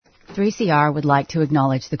3CR would like to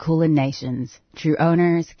acknowledge the Kulin Nations, true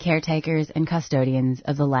owners, caretakers and custodians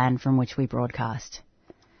of the land from which we broadcast.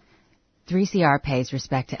 3CR pays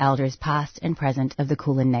respect to elders past and present of the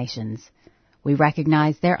Kulin Nations. We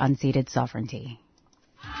recognise their unceded sovereignty.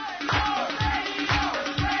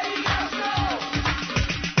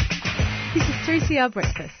 This is 3CR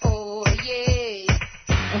Breakfast. Oh, yeah.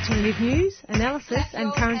 Alternative news, analysis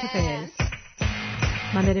and current affairs.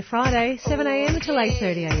 Monday to Friday, 7am until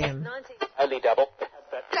 8:30am. Only double.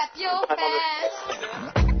 Clap your hands.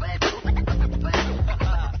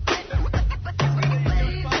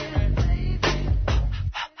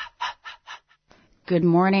 Good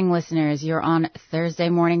morning, listeners. You're on Thursday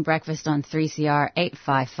morning breakfast on 3CR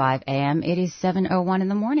 855 AM. It is 7:01 in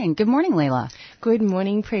the morning. Good morning, Leila. Good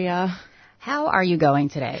morning, Priya. How are you going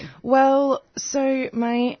today? Well, so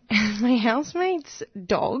my housemate's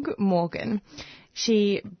dog, Morgan,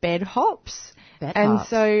 she bed hops. And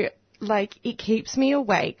so, it keeps me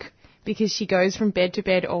awake because she goes from bed to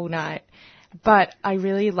bed all night. But I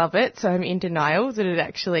really love it, so I'm in denial that it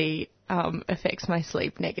actually affects my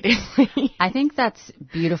sleep negatively. I think that's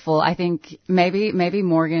beautiful. I think maybe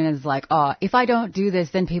Morgan is like, oh, if I don't do this,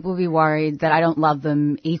 then people will be worried that I don't love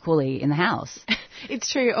them equally in the house.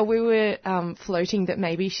 It's true. Or we were floating that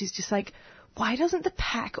maybe she's just like, why doesn't the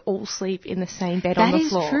pack all sleep in the same bed on the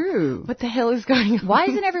floor? That is true. What the hell is going on? Why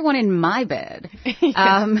isn't everyone in my bed?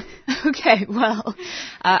 Yeah. Okay, well,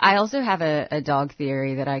 I also have a dog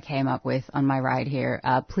theory that I came up with on my ride here.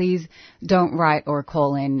 Please don't write or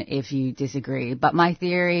call in if you disagree. But my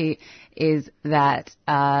theory is that...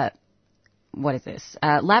 what is this?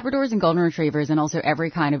 Labradors and golden retrievers and also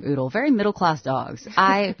every kind of oodle, very middle-class dogs.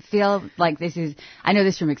 I feel like I know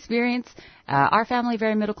this from experience. Our family,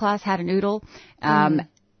 very middle-class, had an oodle.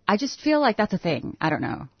 I just feel like that's a thing. I don't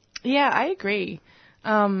know. Yeah, I agree.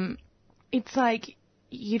 It's like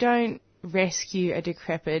you don't rescue a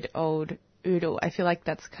decrepit old oodle. I feel like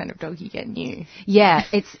that's the kind of dog you get new. Yeah,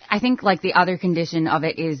 I think like the other condition of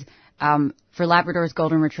it is for Labradors,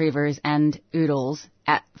 golden retrievers, and oodles,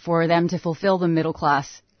 for them to fulfill the middle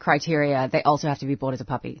class criteria, they also have to be bought as a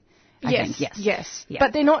puppy. I think. Yes. Yeah.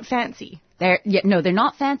 But they're not fancy. They're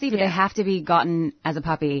not fancy, but they have to be gotten as a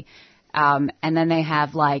puppy. And then they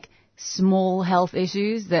have like small health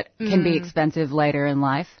issues that can be expensive later in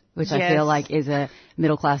life, which I feel like is a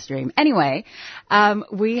middle class dream. Anyway,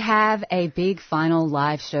 we have a big final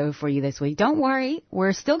live show for you this week. Don't worry,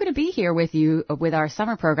 we're still going to be here with you with our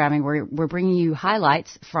summer programming. We're bringing you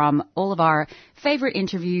highlights from all of our favorite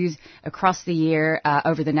interviews across the year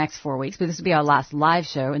over the next 4 weeks. But this will be our last live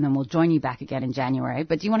show, and then we'll join you back again in January.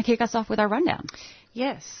 But do you want to kick us off with our rundown?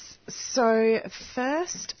 Yes. So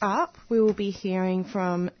first up, we will be hearing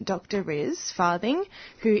from Dr. Riz Farthing,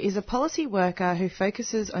 who is a policy worker who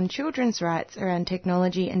focuses on children's rights around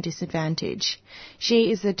technology and disadvantage.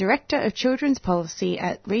 She is the Director of Children's Policy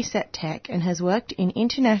at Reset Tech and has worked in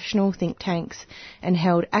international think tanks and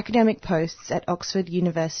held academic posts at Oxford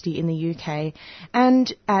University in the UK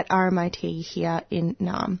and at RMIT here in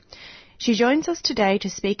Naarm. She joins us today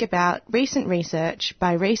to speak about recent research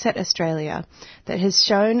by Reset Australia that has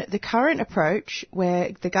shown the current approach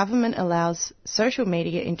where the government allows social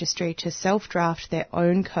media industry to self-draft their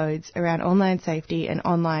own codes around online safety and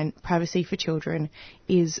online privacy for children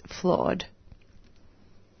is flawed.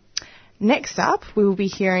 Next up, we will be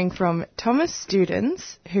hearing from Thomas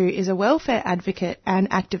Studens, who is a welfare advocate and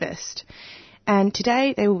activist. And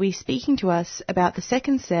today they will be speaking to us about the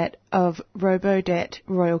second set of Robodebt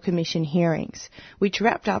Royal Commission hearings, which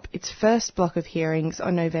wrapped up its first block of hearings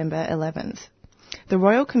on November 11th. The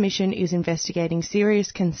Royal Commission is investigating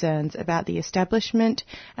serious concerns about the establishment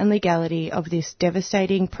and legality of this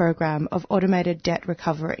devastating program of automated debt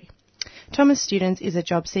recovery. Thomas Studens is a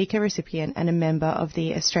job seeker recipient and a member of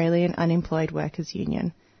the Australian Unemployed Workers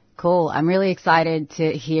Union. Cool. I'm really excited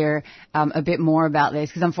to hear a bit more about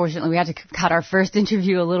this because unfortunately we had to cut our first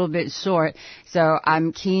interview a little bit short. So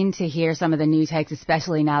I'm keen to hear some of the new takes,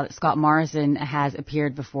 especially now that Scott Morrison has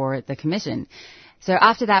appeared before the Commission. So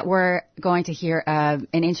after that, we're going to hear an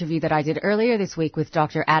interview that I did earlier this week with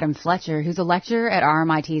Dr. Adam Fletcher, who's a lecturer at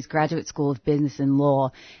RMIT's Graduate School of Business and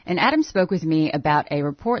Law. And Adam spoke with me about a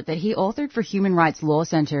report that he authored for Human Rights Law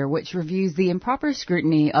Centre, which reviews the improper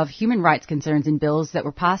scrutiny of human rights concerns in bills that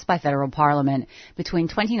were passed by federal parliament between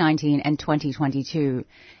 2019 and 2022.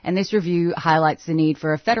 And this review highlights the need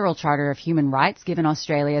for a federal charter of human rights, given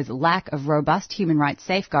Australia's lack of robust human rights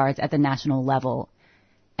safeguards at the national level.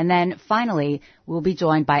 And then finally, we'll be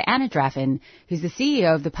joined by Anna Draffin, who's the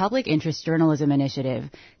CEO of the Public Interest Journalism Initiative,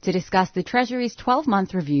 to discuss the Treasury's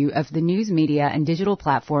 12-month review of the News Media and Digital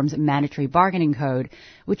Platforms Mandatory Bargaining Code,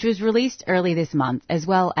 which was released early this month, as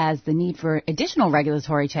well as the need for additional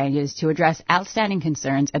regulatory changes to address outstanding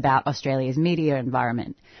concerns about Australia's media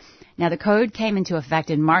environment. Now, the code came into effect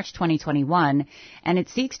in March 2021, and it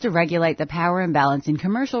seeks to regulate the power imbalance in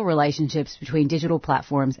commercial relationships between digital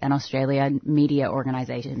platforms and Australian media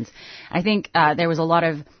organisations. I think there was a lot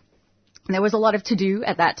of to-do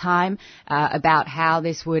at that time about how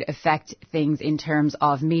this would affect things in terms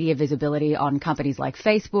of media visibility on companies like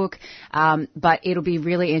Facebook, but it'll be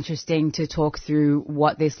really interesting to talk through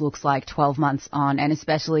what this looks like 12 months on, and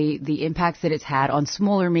especially the impacts that it's had on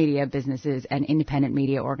smaller media businesses and independent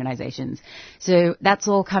media organizations. So that's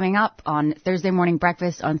all coming up on Thursday Morning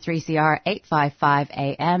Breakfast on 3CR 855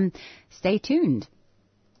 AM. Stay tuned.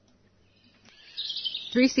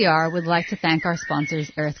 3CR would like to thank our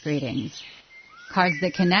sponsors, Earth Greetings, cards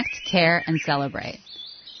that connect, care, and celebrate.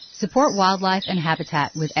 Support wildlife and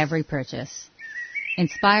habitat with every purchase.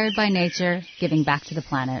 Inspired by nature, giving back to the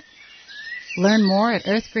planet. Learn more at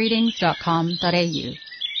earthgreetings.com.au.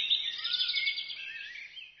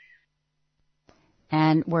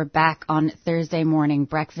 And we're back on Thursday Morning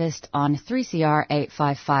Breakfast on 3CR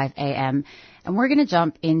 855 AM. And we're going to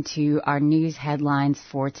jump into our news headlines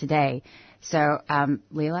for today. So,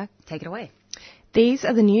 Leela, take it away. These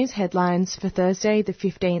are the news headlines for Thursday, the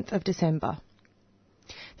 15th of December.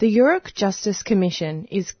 The Yoorrook Justice Commission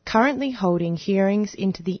is currently holding hearings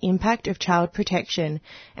into the impact of child protection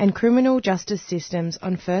and criminal justice systems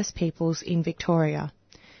on First Peoples in Victoria.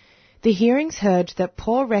 The hearings heard that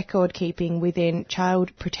poor record keeping within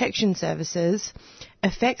child protection services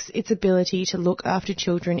affects its ability to look after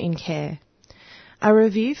children in care. A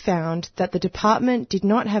review found that the department did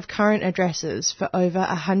not have current addresses for over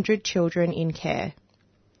 100 children in care.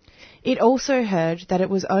 It also heard that it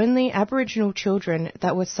was only Aboriginal children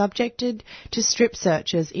that were subjected to strip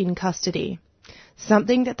searches in custody,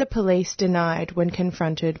 something that the police denied when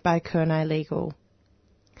confronted by Kurnai Legal.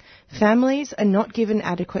 Families are not given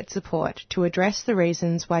adequate support to address the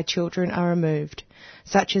reasons why children are removed,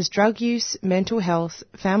 such as drug use, mental health,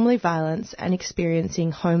 family violence, and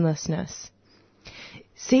experiencing homelessness.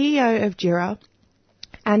 CEO of Jira,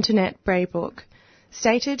 Antoinette Braybrook,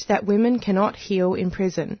 stated that women cannot heal in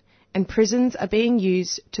prison, and prisons are being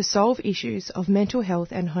used to solve issues of mental health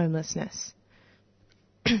and homelessness.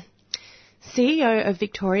 CEO of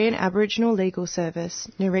Victorian Aboriginal Legal Service,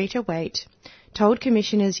 Nerita Waite, told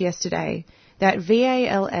commissioners yesterday that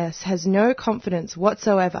VALS has no confidence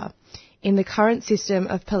whatsoever in the current system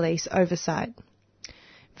of police oversight.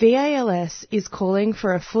 VALS is calling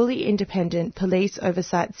for a fully independent police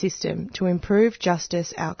oversight system to improve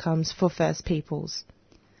justice outcomes for First Peoples.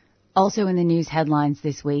 Also in the news headlines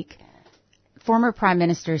this week, former Prime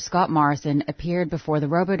Minister Scott Morrison appeared before the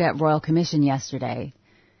Robodebt Royal Commission yesterday.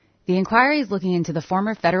 The inquiry is looking into the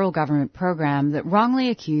former federal government program that wrongly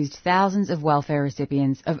accused thousands of welfare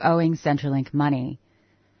recipients of owing Centrelink money.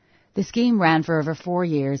 The scheme ran for over 4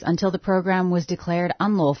 years until the program was declared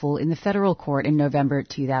unlawful in the federal court in November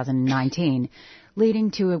 2019,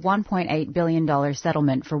 leading to a $1.8 billion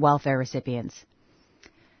settlement for welfare recipients.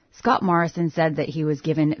 Scott Morrison said that he was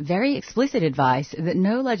given very explicit advice that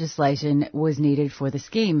no legislation was needed for the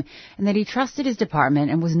scheme and that he trusted his department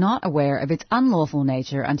and was not aware of its unlawful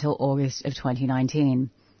nature until August of 2019.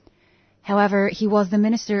 However, he was the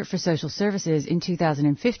Minister for Social Services in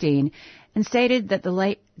 2015 and stated that the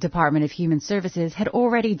late Department of Human Services had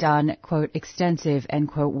already done, quote, extensive, end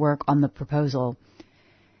quote, work on the proposal.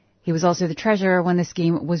 He was also the Treasurer when the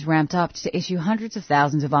scheme was ramped up to issue hundreds of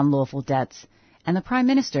thousands of unlawful debts, and the Prime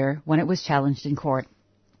Minister when it was challenged in court.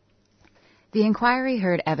 The inquiry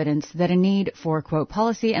heard evidence that a need for, quote,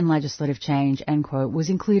 policy and legislative change, end quote, was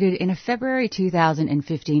included in a February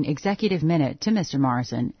 2015 executive minute to Mr.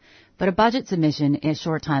 Morrison, but a budget submission a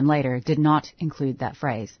short time later did not include that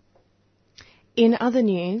phrase. In other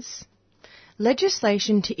news,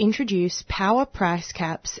 legislation to introduce power price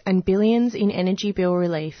caps and billions in energy bill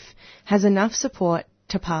relief has enough support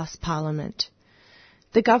to pass Parliament.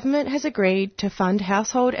 The government has agreed to fund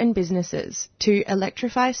household and businesses to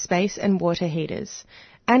electrify space and water heaters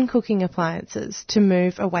and cooking appliances to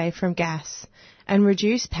move away from gas and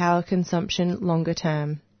reduce power consumption longer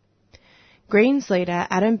term. Greens leader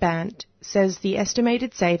Adam Bandt says the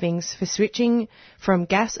estimated savings for switching from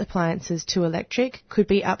gas appliances to electric could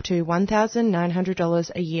be up to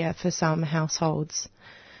 $1,900 a year for some households.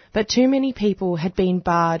 But too many people had been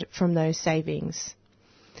barred from those savings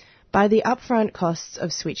by the upfront costs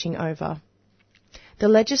of switching over. The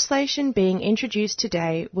legislation being introduced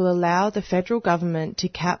today will allow the federal government to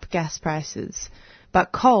cap gas prices,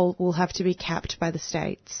 but coal will have to be capped by the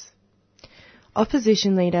states.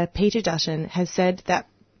 Opposition leader Peter Dutton has said that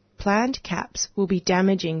planned caps will be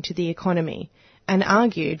damaging to the economy and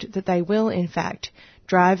argued that they will, in fact,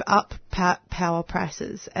 drive up power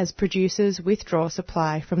prices as producers withdraw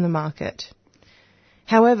supply from the market.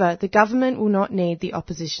 However, the government will not need the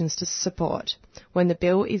opposition's support when the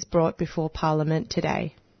bill is brought before Parliament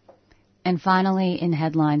today. And finally, in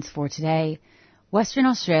headlines for today, Western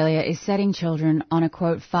Australia is setting children on a,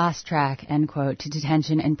 quote, fast track, end quote, to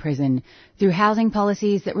detention and prison through housing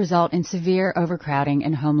policies that result in severe overcrowding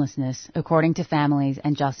and homelessness, according to families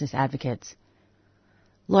and justice advocates.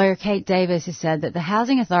 Lawyer Kate Davis has said that the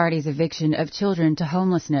Housing Authority's eviction of children to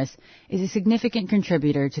homelessness is a significant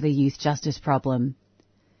contributor to the youth justice problem.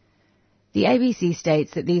 The ABC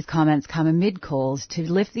states that these comments come amid calls to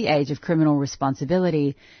lift the age of criminal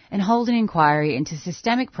responsibility and hold an inquiry into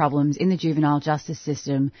systemic problems in the juvenile justice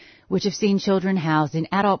system, which have seen children housed in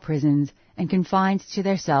adult prisons and confined to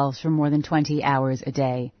their cells for more than 20 hours a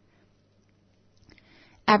day.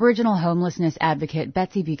 Aboriginal homelessness advocate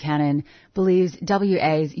Betsy Buchanan believes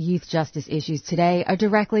WA's youth justice issues today are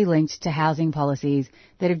directly linked to housing policies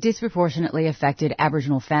that have disproportionately affected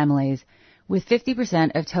Aboriginal families, with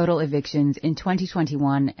 50% of total evictions in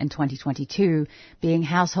 2021 and 2022 being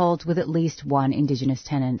households with at least one Indigenous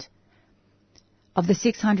tenant. Of the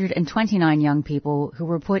 629 young people who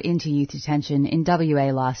were put into youth detention in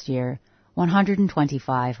WA last year,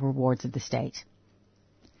 125 were wards of the state.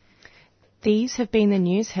 These have been the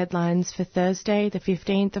news headlines for Thursday, the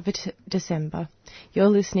 15th of December. You're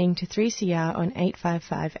listening to 3CR on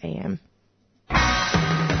 855 AM.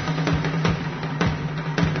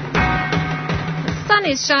 The sun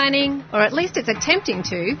is shining, or at least it's attempting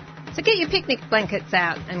to, so get your picnic blankets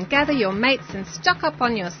out and gather your mates and stock up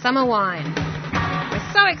on your summer wine.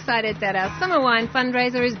 We're so excited that our summer wine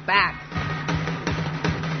fundraiser is back.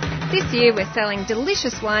 This year we're selling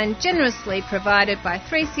delicious wine generously provided by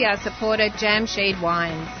 3CR supporter Jamshed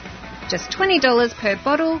Wines. Just $20 per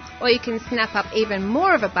bottle, or you can snap up even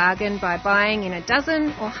more of a bargain by buying in a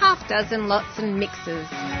dozen or half dozen lots and mixes.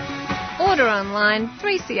 Order online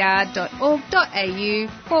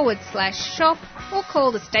 3cr.org.au/shop or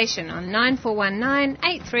call the station on 9419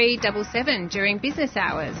 8377 during business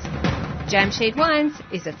hours. Jamshed Wines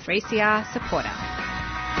is a 3CR supporter.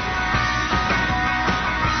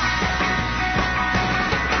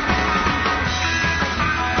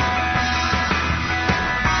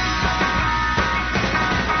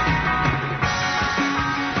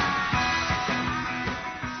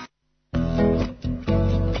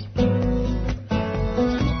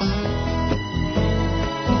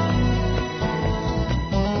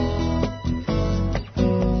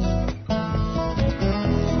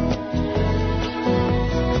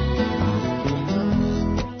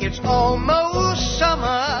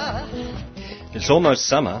 It's almost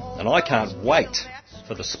summer, and I can't wait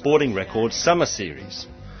for the Sporting Records Summer Series.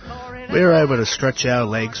 We're able to stretch our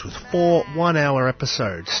legs with 4 one-hour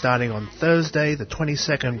episodes starting on Thursday, the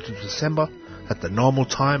 22nd of December at the normal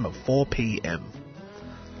time of 4 p.m.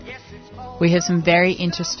 We have some very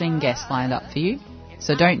interesting guests lined up for you,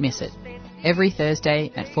 so don't miss it. Every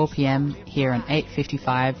Thursday at 4 p.m. here on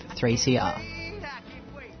 855 3CR.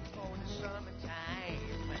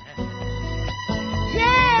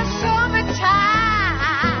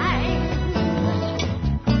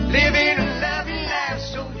 Living a loving life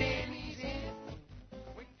so damn easy.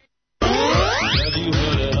 Have you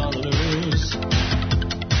heard it on the news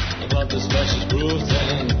about this fascist brew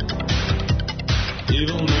thing?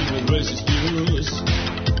 Evil men with racist views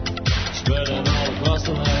spreading all across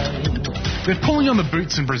the land. They're pulling on the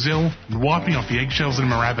boots in Brazil and wiping off the eggshells in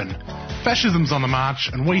Moorabbin. Fascism's on the march,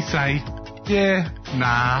 and we say, yeah,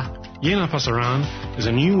 nah. Yena Pasaran is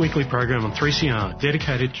a new weekly program on 3CR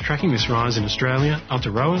dedicated to tracking this rise in Australia,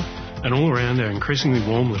 Aotearoa and all around our increasingly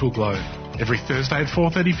warm little globe. Every Thursday at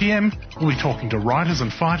 4:30 p.m, we'll be talking to writers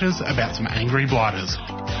and fighters about some angry blighters.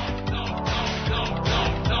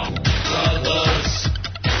 Brothers,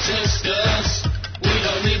 sisters, we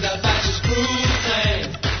don't need that fascist crew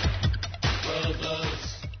thing.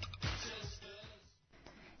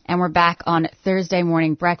 And we're back on Thursday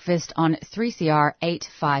morning breakfast on 3CR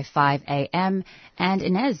 855 AM. And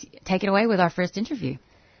Inez, take it away with our first interview.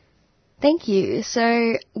 Thank you.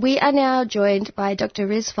 So we are now joined by Dr.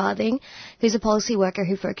 Riz Farthing, who's a policy worker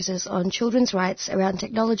who focuses on children's rights around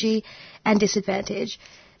technology and disadvantage.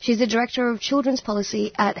 She's the Director of Children's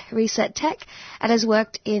Policy at Reset Tech and has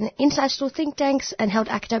worked in international think tanks and held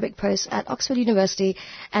academic posts at Oxford University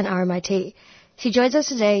and RMIT. She joins us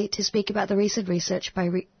today to speak about the recent research by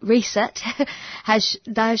Reset that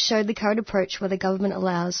has shown the current approach where the government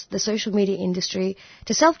allows the social media industry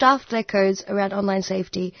to self-draft their codes around online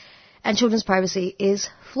safety and children's privacy is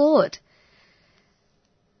flawed.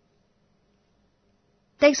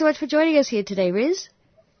 Thanks so much for joining us here today, Riz.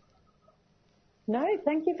 No,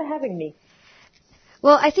 thank you for having me.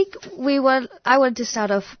 Well, I think I wanted to start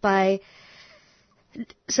off by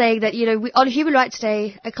saying that, on Human Rights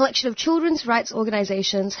Day, a collection of children's rights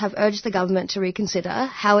organisations have urged the government to reconsider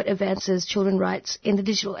how it advances children's rights in the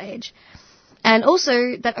digital age. And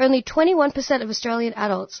also that only 21% of Australian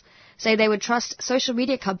adults say they would trust social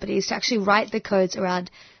media companies to actually write the codes around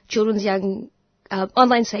children's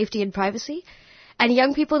online safety and privacy. And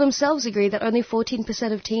young people themselves agree that only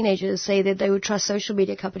 14% of teenagers say that they would trust social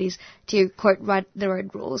media companies to, quote, write their own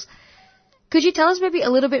rules. Could you tell us maybe a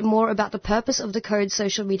little bit more about the purpose of the code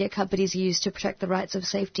social media companies use to protect the rights of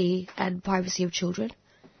safety and privacy of children?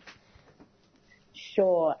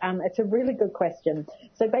 Sure. It's a really good question.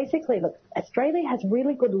 So basically, look, Australia has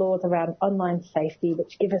really good laws around online safety,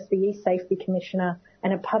 which give us the e-Safety Commissioner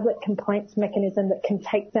and a public complaints mechanism that can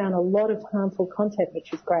take down a lot of harmful content,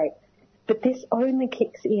 which is great. But this only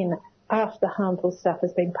kicks in after harmful stuff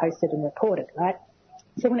has been posted and reported, right?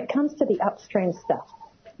 So when it comes to the upstream stuff,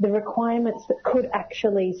 the requirements that could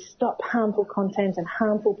actually stop harmful content and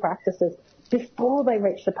harmful practices before they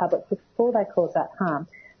reach the public, before they cause that harm,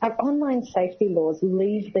 our online safety laws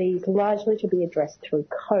leave these largely to be addressed through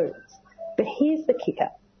codes. But here's the kicker.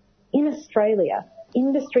 In Australia,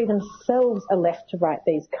 industry themselves are left to write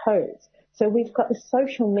these codes. So we've got the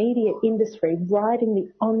social media industry writing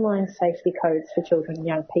the online safety codes for children and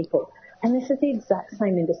young people. And this is the exact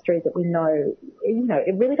same industry that we know,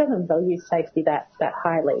 it really doesn't value safety that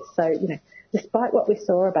highly. So, despite what we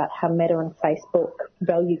saw about how Meta and Facebook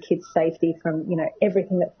value kids' safety from,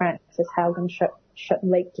 everything that Frances Haugen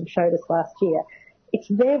leaked and showed us last year, it's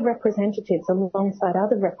their representatives alongside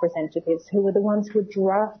other representatives who are the ones who are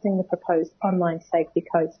drafting the proposed online safety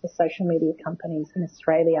codes for social media companies in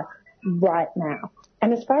Australia right now.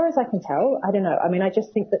 And as far as I can tell, I don't know. I mean, I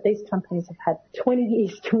just think that these companies have had 20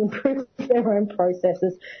 years to improve their own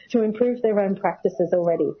processes, to improve their own practices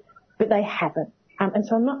already, but they haven't. And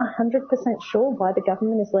so I'm not 100% sure why the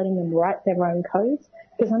government is letting them write their own codes,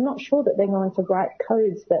 because I'm not sure that they're going to write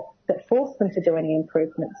codes that force them to do any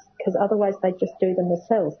improvements, because otherwise they just do them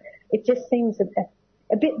themselves. It just seems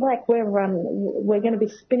a bit like we're going to be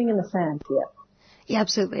spinning in the sand here. Yeah,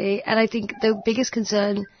 absolutely. And I think the biggest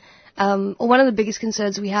concern, or one of the biggest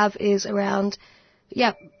concerns we have is around,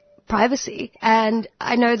 privacy. And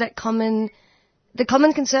I know that the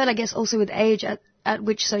common concern, I guess, also with age at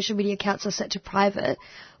which social media accounts are set to private.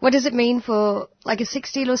 What does it mean for like a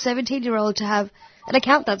 16 or 17-year-old to have an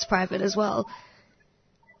account that's private as well?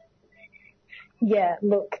 Yeah,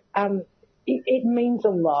 look, it means a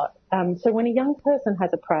lot. So when a young person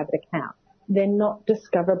has a private account, they're not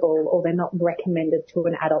discoverable or they're not recommended to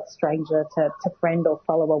an adult stranger to friend or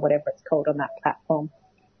follow or whatever it's called on that platform.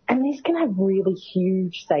 And these can have really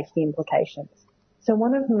huge safety implications. So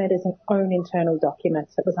one of Meta's own internal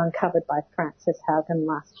documents that was uncovered by Frances Haugen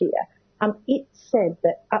last year, it said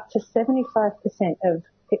that up to 75% of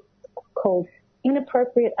it's called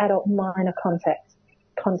inappropriate adult minor contact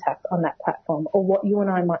on that platform, or what you and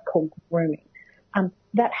I might call grooming.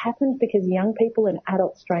 That happened because young people and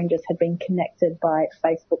adult strangers had been connected by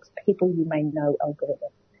Facebook's People You May Know algorithm.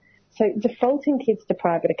 So defaulting kids to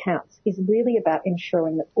private accounts is really about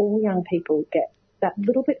ensuring that all young people get that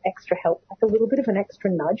little bit extra help, like a little bit of an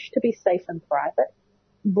extra nudge to be safe and private,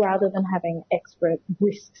 rather than having extra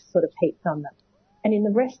risks sort of heaped on them. And in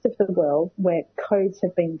the rest of the world, where codes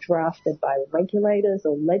have been drafted by regulators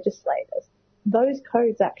or legislators, those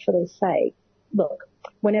codes actually say, look,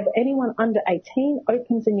 whenever anyone under 18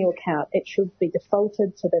 opens a new account, it should be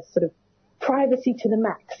defaulted to the sort of privacy to the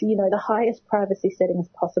max, the highest privacy settings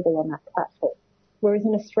possible on that platform. Whereas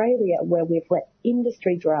in Australia, where we've let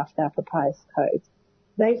industry draft our proposed codes,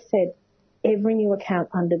 they've said every new account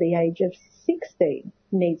under the age of 16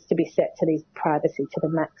 needs to be set to these privacy to the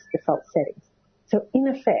max default settings. So in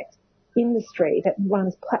effect, industry that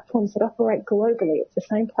runs platforms that operate globally, it's the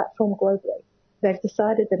same platform globally, they've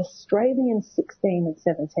decided that Australian 16 and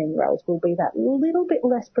 17-year-olds will be that little bit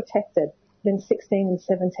less protected than 16 and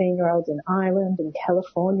 17-year-olds in Ireland, in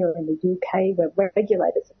California, or in the UK, where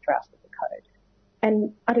regulators have drafted the code.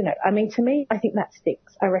 And I don't know, I mean, to me, I think that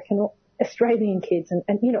sticks. I reckon Australian kids, and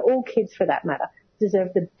all kids for that matter,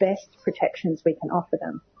 deserve the best protections we can offer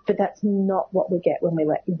them. But that's not what we get when we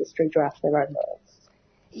let industry draft their own laws.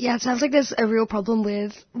 Yeah, it sounds like there's a real problem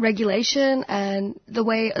with regulation and the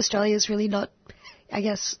way Australia is really not I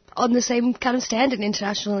guess, on the same kind of standard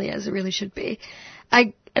internationally as it really should be.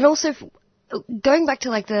 And also, going back to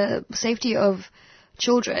like the safety of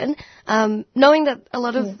children, knowing that a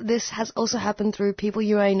lot of this has also happened through people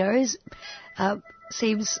you already know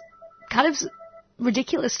seems kind of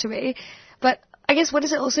ridiculous to me. But I guess, what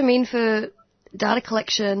does it also mean for data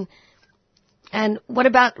collection? And what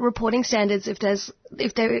about reporting standards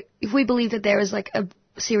if we believe that there is like a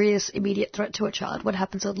serious immediate threat to a child? What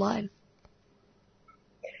happens online?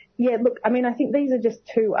 Yeah, look, I mean, I think these are just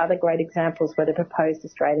two other great examples where the proposed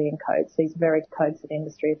Australian codes, these very codes that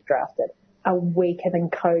industry has drafted, are weaker than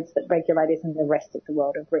codes that regulators in the rest of the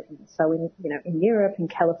world have written. So in Europe, in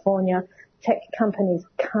California, tech companies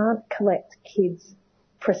can't collect kids'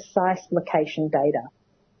 precise location data,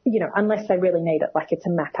 unless they really need it, like it's a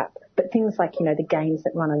map app. But things like, the games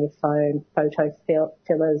that run on your phone, photo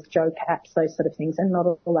fillers, joke apps, those sort of things are not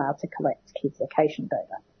allowed to collect kids' location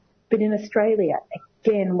data. But in Australia,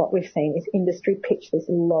 again, what we've seen is industry pitch this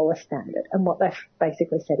lower standard. And what they've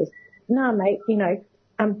basically said is, no, mate,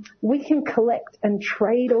 we can collect and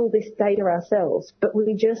trade all this data ourselves, but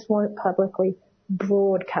we just won't publicly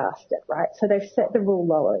broadcast it, right? So they've set the rule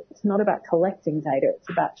lower. It's not about collecting data. It's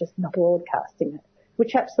about just not broadcasting it,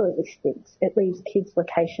 which absolutely stinks. It leaves kids'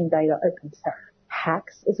 location data open to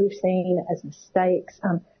hacks, as we've seen, as mistakes.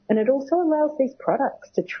 And it also allows these products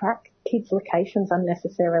to track kids' locations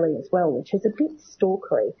unnecessarily as well, which is a bit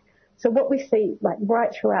stalkery. So what we see, like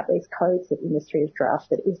right throughout these codes that industry has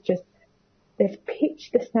drafted, is just they've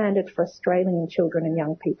pitched the standard for Australian children and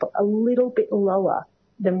young people a little bit lower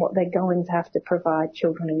than what they're going to have to provide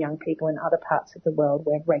children and young people in other parts of the world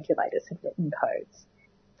where regulators have written codes.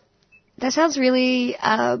 That sounds really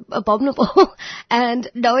abominable.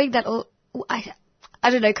 And knowing that, I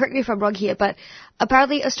don't know, correct me if I'm wrong here, but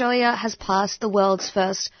apparently Australia has passed the world's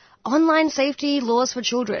first online safety laws for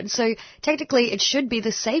children. So technically it should be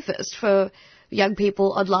the safest for young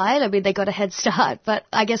people online. I mean, they got a head start, but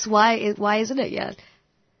I guess why isn't it yet?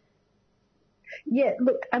 Yeah,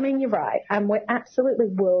 look, I mean, you're right. We're absolutely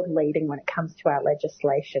world leading when it comes to our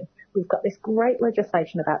legislation. We've got this great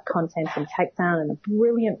legislation about content and takedown and a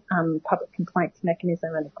brilliant public complaints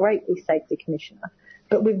mechanism and a great e-safety commissioner.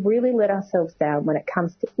 But we've really let ourselves down when it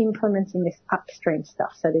comes to implementing this upstream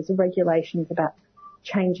stuff. So there's regulations about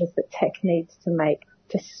changes that tech needs to make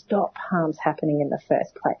to stop harms happening in the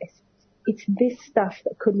first place. It's this stuff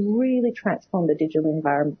that could really transform the digital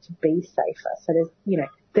environment to be safer. So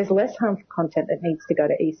there's less harmful content that needs to go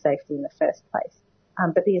to e-safety in the first place.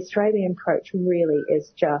 But the Australian approach really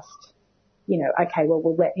is just, okay, well,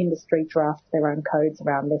 we'll let industry draft their own codes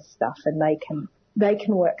around this stuff and they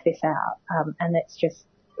can work this out. And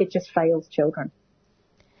it just fails children.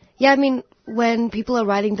 Yeah, I mean, when people are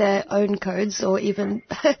writing their own codes, or even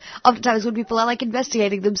oftentimes when people are like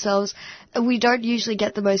investigating themselves, we don't usually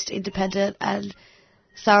get the most independent and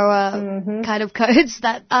thorough kind of codes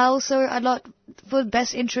that are not for the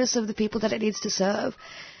best interests of the people that it needs to serve.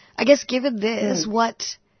 I guess given this,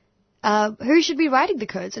 who should be writing the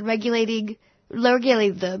codes and regulating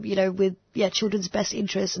them, with children's best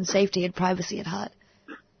interests and safety and privacy at heart?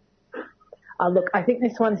 Look, I think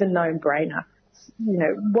this one's a no-brainer.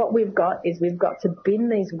 What we've got to bin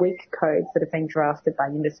these weak codes that have been drafted by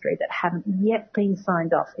industry that haven't yet been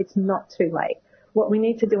signed off. It's not too late. What we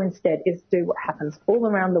need to do instead is do what happens all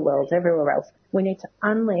around the world, everywhere else. We need to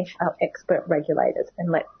unleash our expert regulators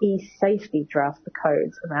and let e-safety draft the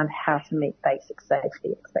codes around how to meet basic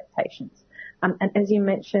safety expectations. And as you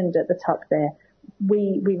mentioned at the top there,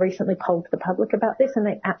 we recently polled the public about this and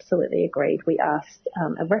they absolutely agreed. We asked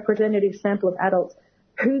a representative sample of adults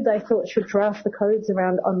who they thought should draft the codes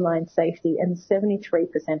around online safety, and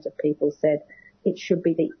 73% of people said it should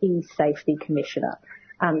be the e-safety commissioner.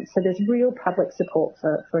 So there's real public support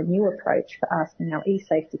for a new approach for asking our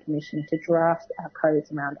e-safety commission to draft our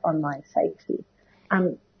codes around online safety.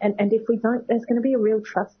 And if we don't, there's going to be a real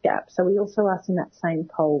trust gap. So we also asked in that same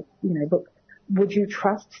poll, look, would you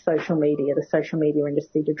trust the social media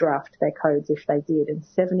industry to draft their codes if they did? And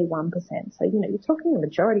 71%. So, you're talking the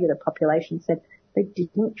majority of the population said they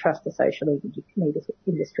didn't trust the social media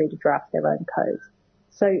industry to draft their own codes.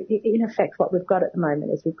 So in effect, what we've got at the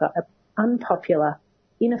moment is we've got an unpopular,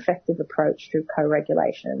 ineffective approach through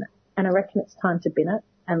co-regulation. And I reckon it's time to bin it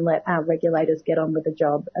and let our regulators get on with the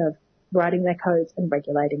job of writing their codes and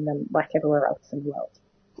regulating them like everywhere else in the world.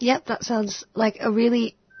 Yep, that sounds like a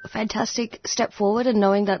really fantastic step forward, and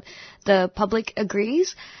knowing that the public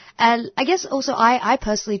agrees. And I guess also I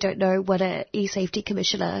personally don't know what an e-safety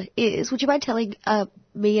commissioner is. Would you mind telling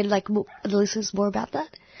me and the listeners more about that?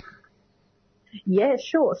 Yeah,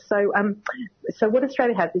 sure. So what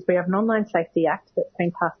Australia has is we have an Online Safety Act that's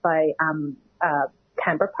been passed by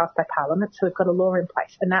Canberra, passed by Parliament, so we've got a law in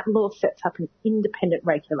place. And that law sets up an independent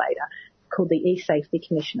regulator called the E-Safety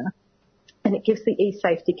Commissioner. And it gives the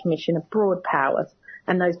E-Safety Commissioner broad powers.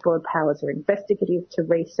 And those broad powers are investigative, to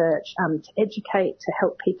research, to educate, to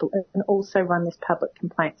help people, and also run this public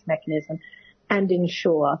complaints mechanism and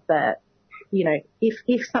ensure that, you know,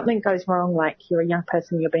 if something goes wrong, like you're a young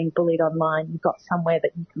person, you're being bullied online, you've got somewhere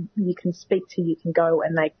that you can speak to, you can go,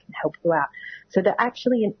 and they can help you out. So they're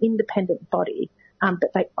actually an independent body,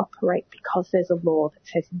 but they operate because there's a law that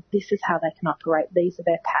says this is how they can operate, these are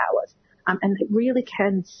their powers. And they really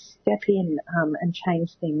can step in and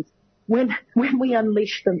change things when we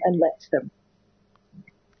unleash them and let them.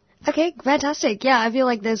 Okay, fantastic. Yeah, I feel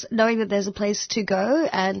like knowing that there's a place to go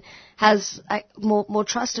and has more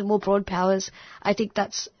trust and more broad powers, I think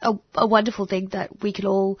that's a wonderful thing that we can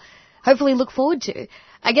all hopefully look forward to.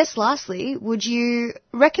 I guess lastly, would you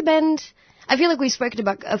recommend, I feel like we've spoken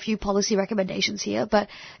about a few policy recommendations here, but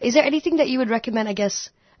is there anything that you would recommend, I guess,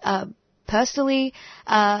 personally,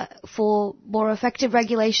 for more effective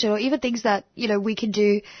regulation, or even things that, you know, we can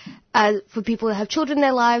do for people who have children in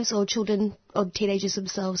their lives, or children or teenagers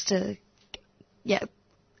themselves, to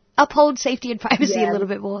uphold safety and privacy a little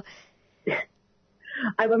bit more?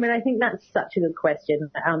 I mean, I think that's such a good question.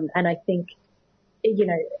 And I think, you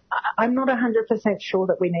know, I'm not 100% sure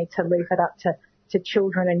that we need to leave it up to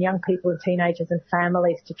children and young people and teenagers and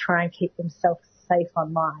families to try and keep themselves safe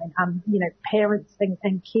online. You know, parents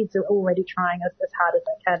and kids are already trying as hard as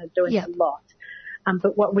they can and doing a lot.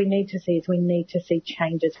 But what we need to see is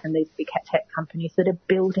changes from these big tech companies that are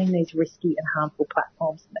building these risky and harmful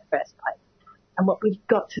platforms in the first place. And what we've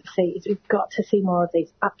got to see more of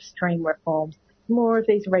these upstream reforms, more of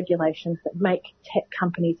these regulations that make tech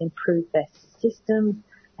companies improve their systems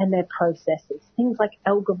and their processes. Things like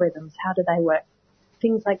algorithms, how do they work?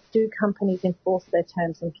 Things like, do companies enforce their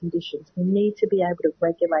terms and conditions? We need to be able to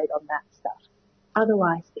regulate on that stuff.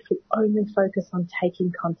 Otherwise, if we only focus on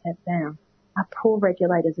taking content down, our poor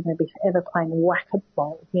regulators are going to be forever playing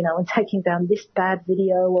whack-a-mole, you know, and taking down this bad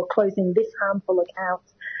video or closing this harmful account.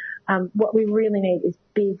 What we really need is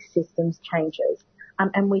big systems changes.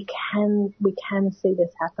 And we can see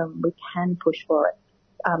this happen. We can push for it.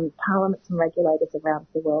 Parliaments and regulators around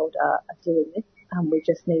the world are doing this. We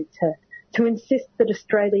just need to insist that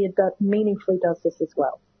Australia meaningfully does this as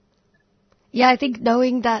well. Yeah, I think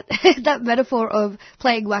knowing that that metaphor of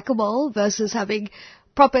playing whack-a-mole versus having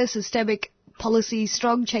proper systemic policy,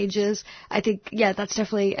 strong changes, I think, that's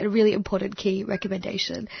definitely a really important key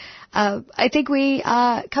recommendation. I think we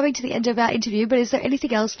are coming to the end of our interview, but is there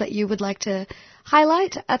anything else that you would like to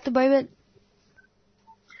highlight at the moment?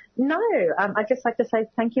 No, I'd just like to say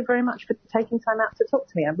thank you very much for taking time out to talk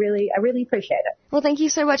to me. I really appreciate it. Well, thank you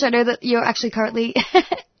so much. I know that you're actually currently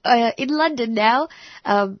in London now,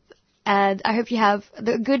 and I hope you have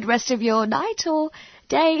the good rest of your night or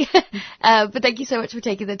day. But thank you so much for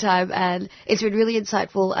taking the time, and it's been really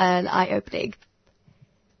insightful and eye-opening.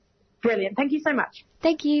 Brilliant. Thank you so much.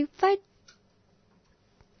 Thank you. Bye.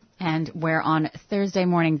 And we're on Thursday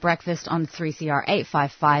morning breakfast on 3CR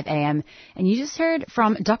 855 AM. And you just heard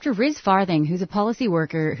from Dr. Riz Farthing, who's a policy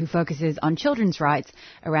worker who focuses on children's rights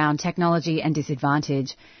around technology and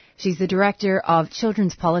disadvantage. She's the director of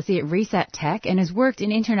children's policy at Reset Tech and has worked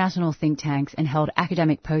in international think tanks and held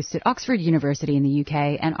academic posts at Oxford University in the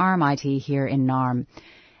UK and RMIT here in Naarm.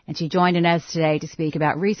 And she joined Inez today to speak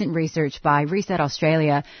about recent research by Reset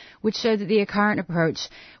Australia, which showed that the current approach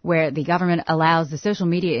where the government allows the social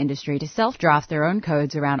media industry to self-draft their own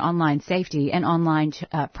codes around online safety and online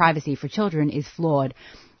privacy for children is flawed.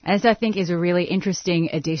 And this, I think, is a really interesting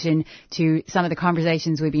addition to some of the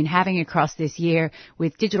conversations we've been having across this year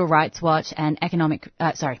with Digital Rights Watch and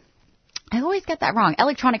I always get that wrong,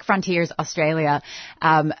 Electronic Frontiers Australia,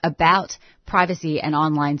 about privacy and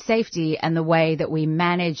online safety and the way that we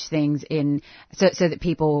manage things so that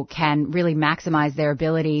people can really maximize their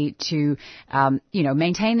ability to,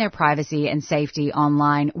 maintain their privacy and safety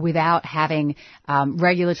online without having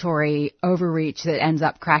regulatory overreach that ends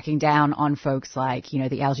up cracking down on folks like, the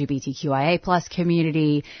LGBTQIA plus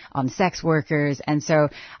community, on sex workers. And so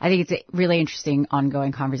I think it's a really interesting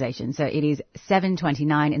ongoing conversation. So it is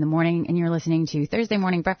 7:29 in the morning and you're listening to Thursday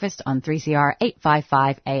Morning Breakfast on 3CR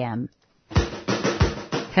 855 AM.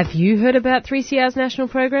 Have you heard about 3CR's national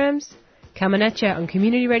programs? Coming at you on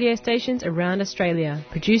community radio stations around Australia,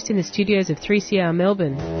 produced in the studios of 3CR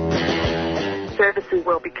Melbourne. services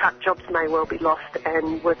will be cut, jobs may well be lost,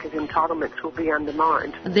 and workers' entitlements will be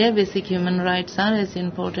undermined. Their basic human rights are as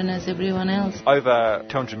important as everyone else. Over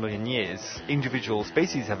 200 million years, individual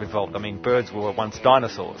species have evolved. I mean, birds were once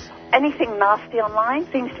dinosaurs. Anything nasty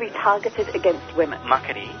online seems to be targeted against women.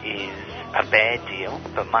 Muckaty is a bad deal,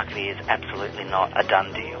 but muckaty is absolutely not a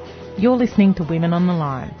done deal. You're listening to Women on the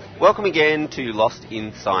Line. Welcome again to Lost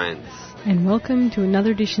in Science. And welcome to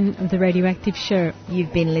another edition of The Radioactive Show.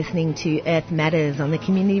 You've been listening to Earth Matters on the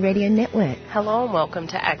Community Radio Network. Hello and welcome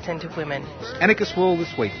to Accent of Women. Anarchist World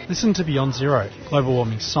this week. Listen to Beyond Zero, global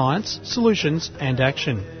warming science, solutions and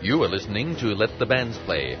action. You are listening to Let the Bands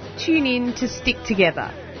Play. Tune in to Stick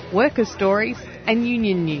Together, worker stories and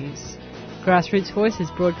union news. Grassroots Voice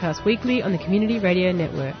is broadcast weekly on the Community Radio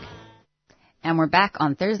Network. And we're back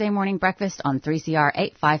on Thursday morning breakfast on 3CR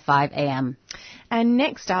 855 AM. And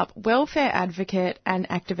next up, welfare advocate and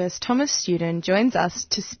activist Thomas Studin joins us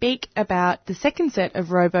to speak about the second set of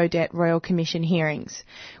Robodebt Royal Commission hearings,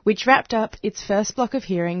 which wrapped up its first block of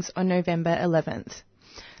hearings on November 11th.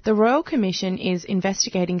 The Royal Commission is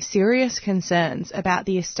investigating serious concerns about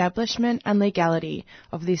the establishment and legality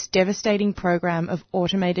of this devastating program of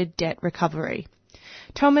automated debt recovery.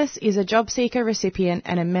 Thomas is a job seeker recipient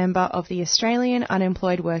and a member of the Australian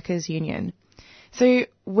Unemployed Workers Union. So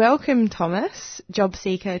welcome, Thomas, job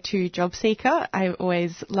seeker to job seeker. I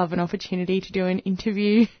always love an opportunity to do an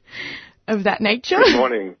interview of that nature. Good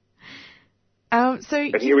morning. And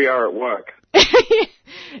here we are at work.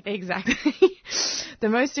 Exactly. The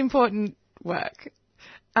most important work.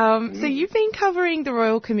 So you've been covering the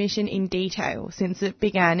Royal Commission in detail since it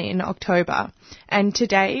began in October, and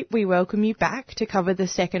today we welcome you back to cover the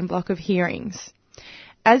second block of hearings.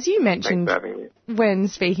 As you mentioned when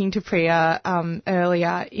speaking to Priya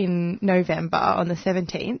earlier in November on the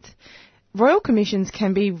 17th, Royal Commissions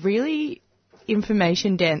can be really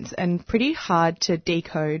information dense and pretty hard to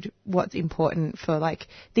decode what's important for like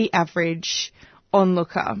the average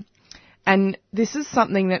onlooker. And this is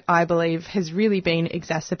something that I believe has really been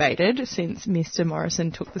exacerbated since Mr.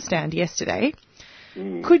 Morrison took the stand yesterday.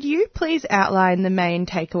 Could you please outline the main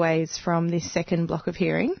takeaways from this second block of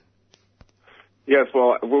hearing? Yes,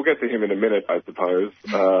 well, we'll get to him in a minute, I suppose.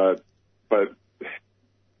 But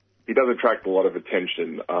he does attract a lot of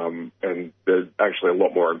attention, and there's actually a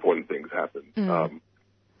lot more important things happen.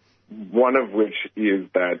 One of which is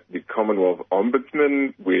that the Commonwealth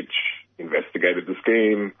Ombudsman, which investigated the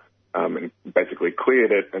scheme, and basically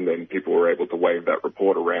cleared it, and then people were able to wave that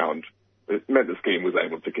report around. It meant the scheme was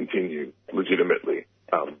able to continue legitimately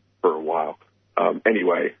for a while.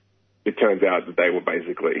 Anyway, it turns out that they were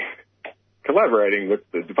basically collaborating with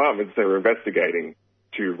the departments they were investigating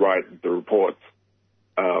to write the reports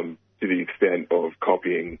to the extent of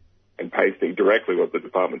copying and pasting directly what the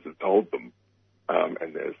departments have told them.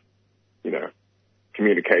 And there's,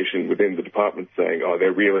 communication within the department saying, oh,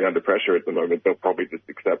 they're really under pressure at the moment. They'll probably just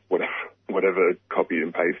accept whatever copy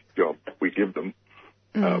and paste job we give them.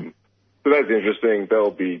 So that's interesting. They'll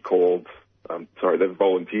be called, they've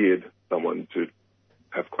volunteered someone to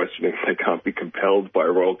have questioning. They can't be compelled by a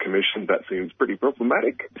Royal Commission. That seems pretty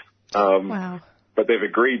problematic. Wow. But they've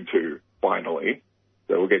agreed to, finally.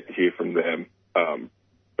 So we'll get to hear from them.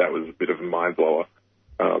 That was a bit of a mind blower.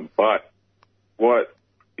 But what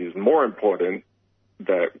is more important,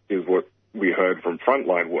 that is what we heard from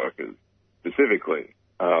frontline workers specifically.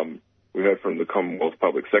 We heard from the Commonwealth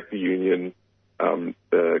Public Sector Union.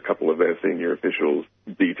 A couple of their senior officials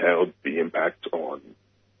detailed the impact on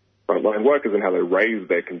frontline workers and how they raised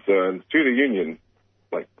their concerns to the union,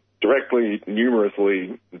 like directly,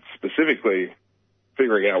 numerously, specifically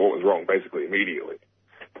figuring out what was wrong basically immediately.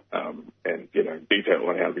 And, detail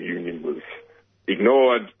on how the union was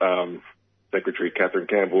ignored. Secretary Catherine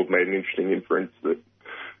Campbell made an interesting inference that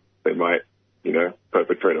they might,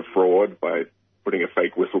 perpetrate a fraud by putting a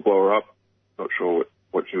fake whistleblower up. Not sure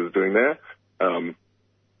what she was doing there.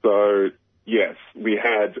 So, yes, we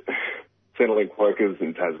had Centrelink workers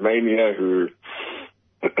in Tasmania who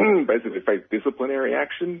basically faced disciplinary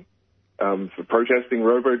action for protesting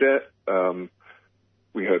Robodebt.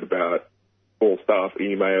 We heard about all staff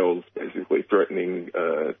emails basically threatening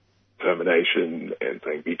termination and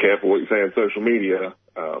saying, be careful what you say on social media,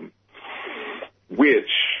 which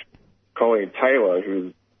Colleen Taylor,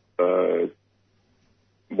 who's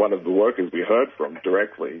one of the workers we heard from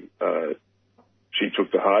directly, she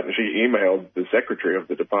took to heart and she emailed the secretary of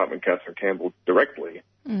the department, Catherine Campbell, directly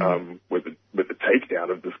with the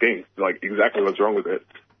takedown of the scheme, like exactly what's wrong with it.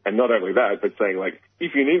 And not only that, but saying, like,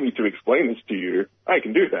 if you need me to explain this to you, I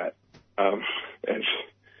can do that. And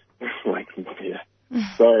like, yeah.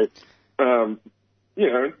 So,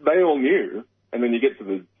 they all knew And then you get to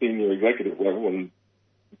the senior executive level and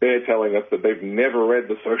they're telling us that they've never read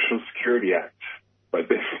the Social Security Act. But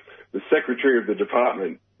the secretary of the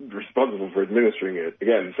department responsible for administering it,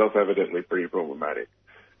 again, self-evidently pretty problematic.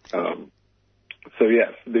 So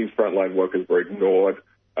yes, these frontline workers were ignored.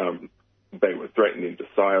 They were threatened into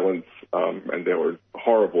silence, and there were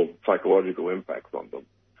horrible psychological impacts on them.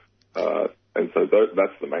 And so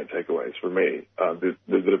that's the main takeaways for me.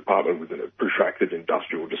 The department was in a protracted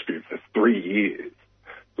industrial dispute for 3 years.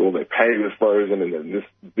 So all their pay was frozen, and then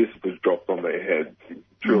this was dropped on their heads. It's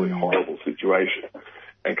a truly horrible situation.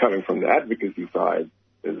 And coming from the advocacy side,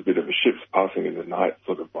 there's a bit of a ships passing in the night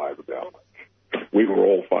sort of vibe about, like, we were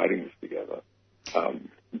all fighting this together.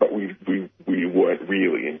 But we weren't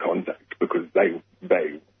really in contact because they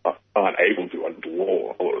aren't able to under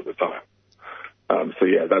law a lot of the time. So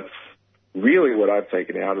yeah, that's really what I've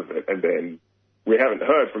taken out of it. And then we haven't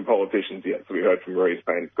heard from politicians yet. So we heard from Maurice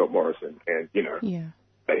Payne and Scott Morrison, and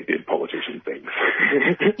they did politician things.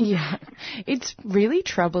 Yeah, it's really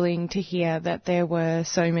troubling to hear that there were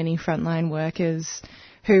so many frontline workers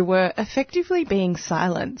who were effectively being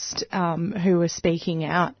silenced, who were speaking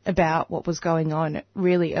out about what was going on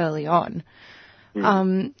really early on.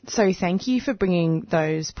 So thank you for bringing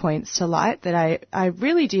those points to light that I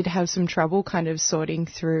really did have some trouble kind of sorting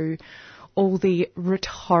through all the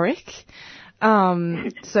rhetoric.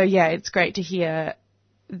 So yeah, it's great to hear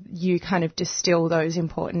you kind of distill those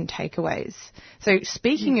important takeaways. So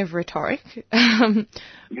speaking of rhetoric,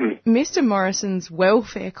 Mr. Morrison's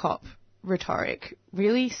welfare cop rhetoric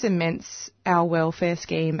really cements our welfare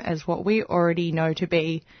scheme as what we already know to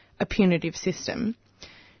be a punitive system.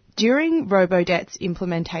 During Robodebt's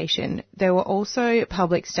implementation, there were also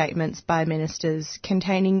public statements by ministers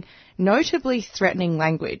containing notably threatening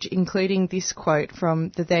language, including this quote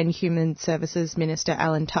from the then Human Services Minister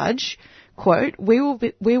Alan Tudge, quote, we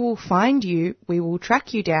will find you, we will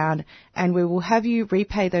track you down, and we will have you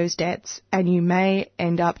repay those debts, and you may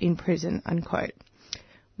end up in prison, unquote.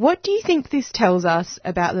 What do you think this tells us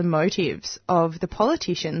about the motives of the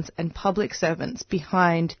politicians and public servants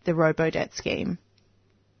behind the Robodebt scheme?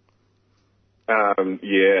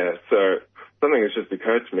 Yeah, so something has just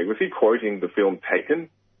occurred to me. Was he quoting the film Taken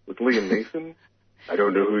with Liam Neeson? I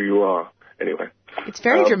don't know who you are. Anyway. It's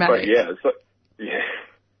very dramatic. But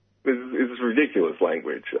this is ridiculous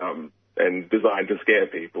language, and designed to scare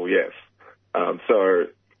people, yes. So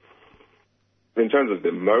in terms of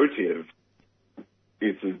the motive,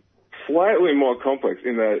 it's slightly more complex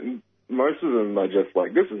in that most of them are just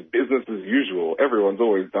like, this is business as usual. Everyone's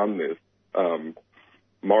always done this.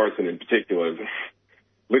 Morrison in particular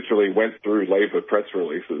literally went through Labor press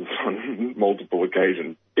releases on multiple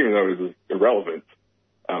occasions, even though it was irrelevant,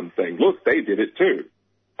 saying, look, they did it too,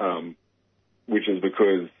 which is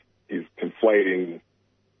because he's conflating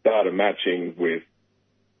data matching with,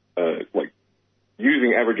 like,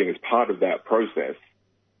 using averaging as part of that process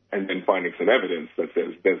and then finding some evidence that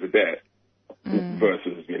says there's a debt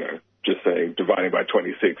versus, just saying dividing by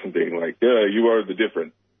 26 and being like, yeah, you owe the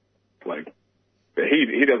difference. Like,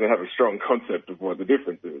 he doesn't have a strong concept of what the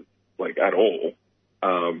difference is, like, at all.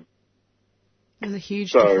 There's a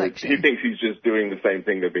huge so deflection. He thinks he's just doing the same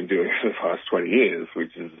thing they've been doing for the past 20 years,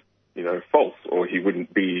 which is, false, or he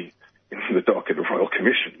wouldn't be in the dock at a Royal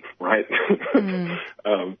Commission, right?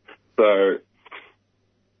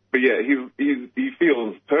 But yeah, he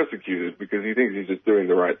feels persecuted because he thinks he's just doing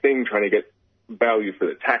the right thing, trying to get value for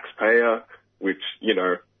the taxpayer, which,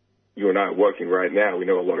 you and I are working right now. We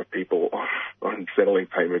know a lot of people on settling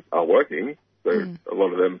payments are working. So a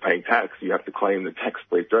lot of them paying tax. You have to claim the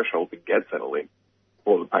tax-free threshold to get settling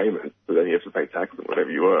for the payment. So then you have to pay tax on whatever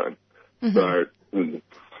you earn. So,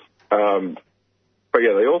 but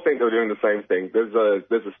yeah, they all think they're doing the same thing. There's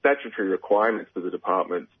a statutory requirement for the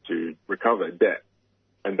departments to recover debt.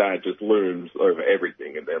 And that just looms over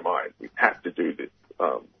everything in their minds. We have to do this.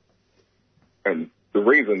 And the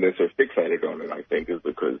reason they're so fixated on it, I think, is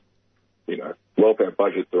because, welfare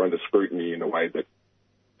budgets are under scrutiny in a way that,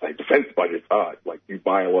 say, defense budgets are. Like, you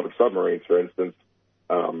buy a lot of submarines, for instance,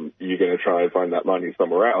 you're going to try and find that money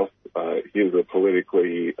somewhere else. Here's a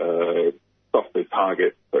politically softer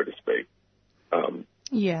target, so to speak. So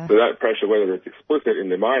that pressure, whether it's explicit in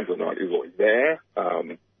their minds or not, is always there.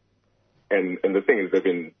 And the thing is, they've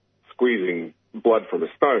been squeezing blood from a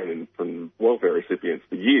stone from welfare recipients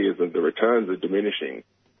for years, and the returns are diminishing.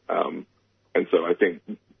 And so I think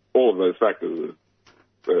all of those factors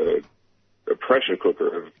are a pressure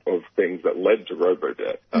cooker of things that led to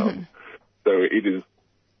Robodebt. So it is,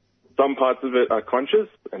 some parts of it are conscious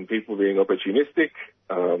and people being opportunistic,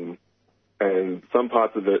 and some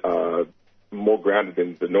parts of it are more grounded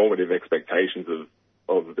in the normative expectations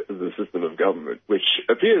of the system of government, which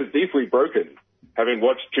appears deeply broken. Having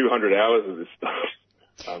watched 200 hours of this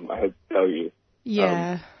stuff, I had to tell you.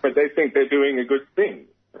 Yeah. But they think they're doing a good thing,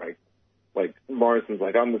 right? Like, Morrison's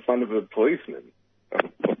like, I'm the son of a policeman.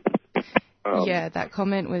 Yeah, that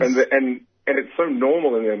comment was... And it's so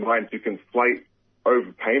normal in their mind to conflate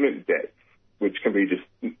overpayment debts, which can be just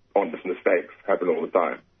honest mistakes, happen all the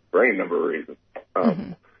time, for any number of reasons,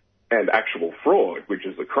 and actual fraud, which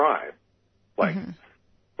is a crime. Like,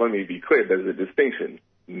 let me be clear, there's a distinction.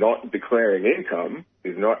 Not declaring income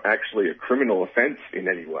is not actually a criminal offence in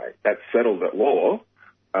any way. That's settled at law,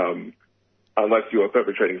 unless you are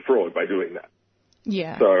perpetrating fraud by doing that.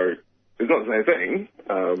 Yeah. So it's not the same thing.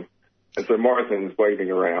 And so Morrison's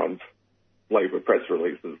waving around Labor press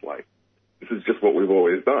releases like, this is just what we've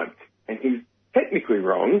always done. And he's technically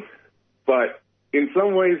wrong, but in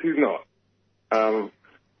some ways he's not.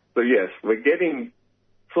 So yes, we're getting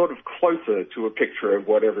sort of closer to a picture of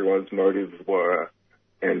what everyone's motives were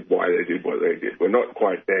and why they did what they did. We're not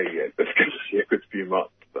quite there yet. It's going to be a good few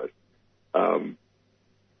months. But, and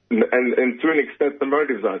to an extent, the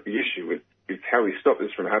motives aren't the issue. It's how we stop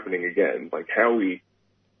this from happening again, like how we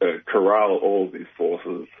corral all these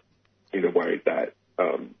forces in a way that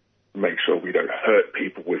makes sure we don't hurt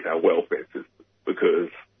people with our welfare system, because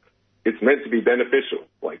it's meant to be beneficial.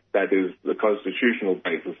 Like, that is the constitutional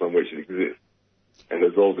basis on which it exists. And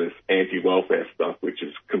there's all this anti-welfare stuff, which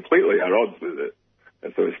is completely at odds with it.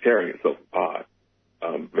 And so it's tearing itself apart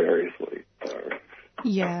variously.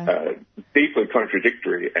 Deeply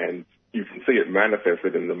contradictory, and you can see it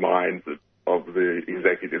manifested in the minds of the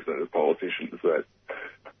executives and the politicians that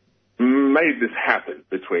made this happen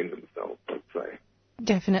between themselves, let's say.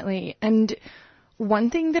 Definitely. And one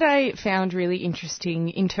thing that I found really interesting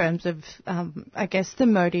in terms of, I guess, the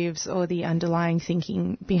motives or the underlying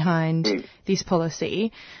thinking behind this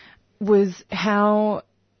policy was how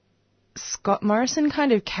Scott Morrison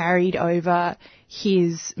kind of carried over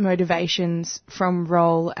his motivations from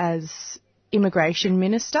role as immigration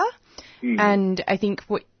minister. And I think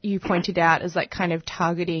what you pointed out is like kind of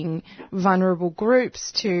targeting vulnerable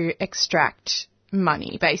groups to extract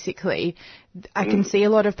money, basically. I can see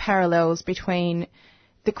a lot of parallels between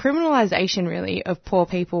the criminalisation, really, of poor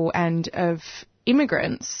people and of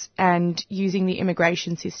immigrants, and using the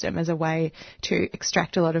immigration system as a way to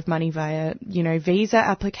extract a lot of money via, you know, visa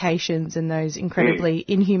applications and those incredibly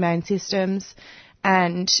inhumane systems.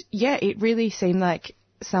 And yeah, it really seemed like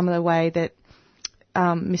some of the way that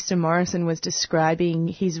Mr. Morrison was describing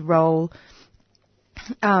his role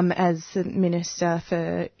as the Minister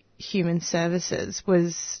for Human Services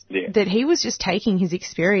was that he was just taking his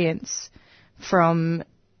experience from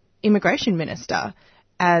immigration minister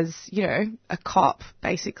as, you know, a cop,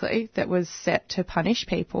 basically, that was set to punish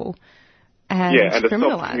people and and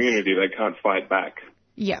criminalise. a soft community that can't fight back.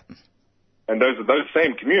 Yep. And those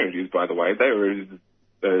same communities, by the way, they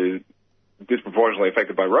were disproportionately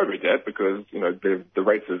affected by robo-debt because, you know, the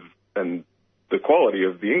rates of and the quality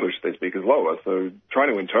of the English they speak is lower. So trying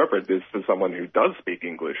to interpret this for someone who does speak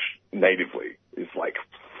English natively is like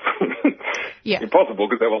impossible,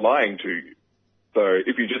 because they were lying to you. So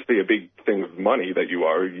if you just see a big thing of money that you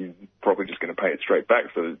owe, you're probably just going to pay it straight back.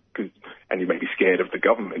 And you may be scared of the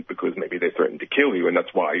government because maybe they threatened to kill you, and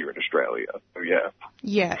that's why you're in Australia. So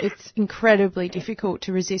yeah, it's incredibly difficult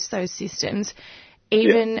to resist those systems,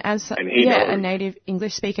 even as a native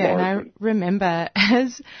English speaker. And I remember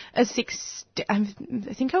as I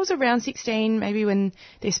think I was around 16, maybe, when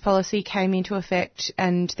this policy came into effect,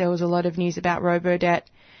 and there was a lot of news about robo-debt.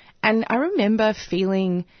 And I remember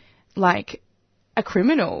feeling like a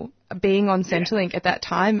criminal being on Centrelink at that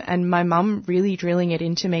time, and my mum really drilling it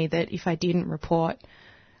into me that if I didn't report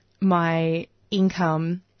my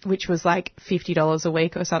income, which was like $50 a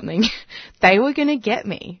week or something, they were going to get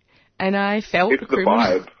me. And I felt it's criminal. The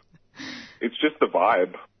vibe. It's just the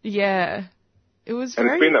vibe. Yeah. It was and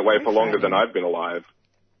it's been that way for longer than I've been alive.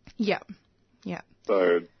 Yeah.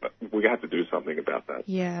 So we have to do something about that.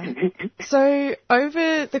 Yeah. So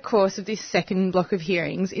over the course of this second block of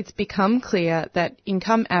hearings, it's become clear that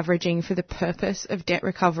income averaging for the purpose of debt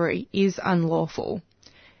recovery is unlawful.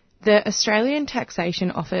 The Australian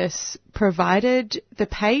Taxation Office provided the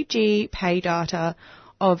PayG pay data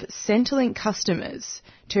of Centrelink customers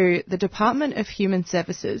to the Department of Human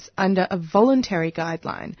Services under a voluntary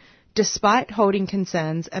guideline, despite holding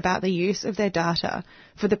concerns about the use of their data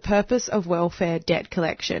for the purpose of welfare debt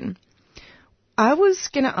collection. I was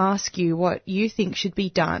going to ask you what you think should be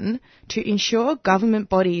done to ensure government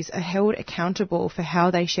bodies are held accountable for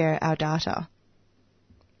how they share our data.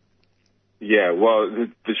 Yeah, well,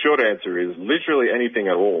 the short answer is literally anything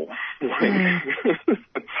at all.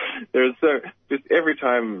 There's just every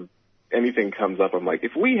time anything comes up, I'm like,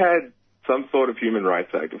 if we had some sort of Human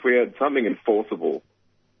Rights Act, if we had something enforceable,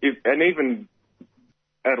 and even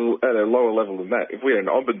at a lower level than that, if we had an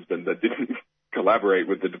ombudsman that didn't collaborate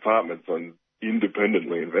with the departments on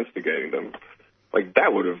independently investigating them, like,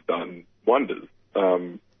 that would have done wonders.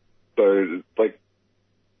 So, like,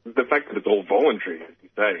 the fact that it's all voluntary, as you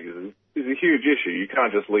say, is a huge issue. You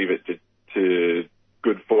can't just leave it to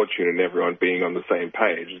good fortune and everyone being on the same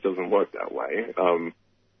page. It doesn't work that way.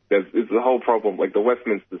 There's the whole problem, like, the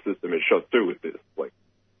Westminster system is shot through with this. Like,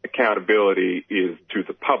 accountability is to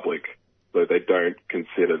the public, so they don't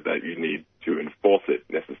consider that you need to enforce it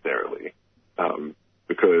necessarily.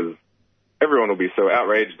 Because everyone will be so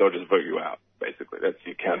outraged, they'll just vote you out, basically. That's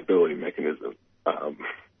the accountability mechanism.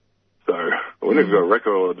 So when we've got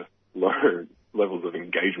record low levels of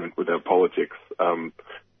engagement with our politics,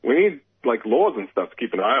 we need, like, laws and stuff to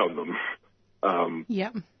keep an eye on them.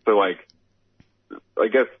 Yeah. So, like, I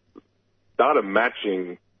guess data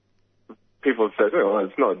matching, people have said, oh, well,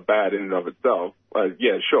 it's not bad in and of itself.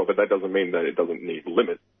 Yeah, sure, but that doesn't mean that it doesn't need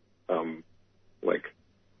limits, like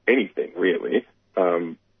anything, really.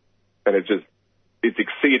 And it's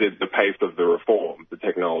exceeded the pace of the reform, the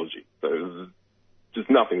technology. So just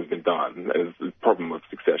nothing's been done. And it's a problem of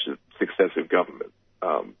successive government.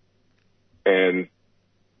 And,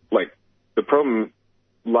 like, the problem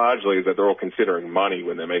largely is that they're all considering money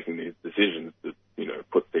when they're making these decisions to,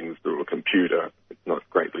 put things through a computer. It's not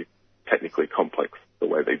greatly technically complex the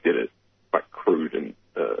way they did it, quite crude and,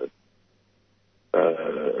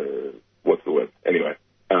 what's the word? Anyway.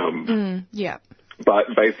 Yeah.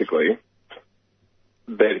 But basically,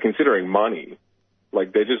 they're considering money.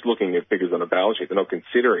 Like, they're just looking at figures on a balance sheet. They're not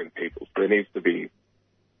considering people. So there needs to be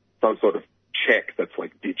some sort of check that's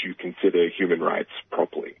like, did you consider human rights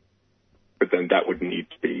properly? But then that would need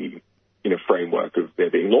to be in a framework of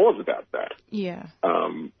there being laws about that. Yeah.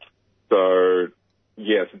 So,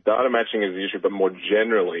 yes, data matching is the issue, but more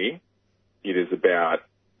generally, it is about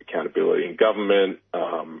accountability in government,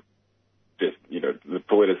 just, the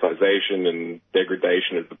politicization and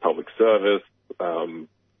degradation of the public service,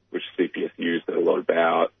 which CPSU said a lot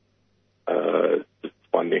about, just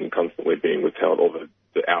funding constantly being withheld, or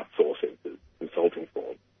the outsourcing to consulting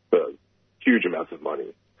firms for huge amounts of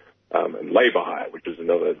money, and labour hire, which is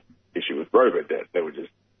another issue with robo-debt. They were just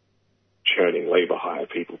churning labour hire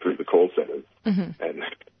people through the call centres, and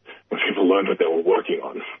when people learned what they were working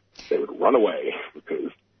on, they would run away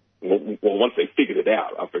because, well, once they figured it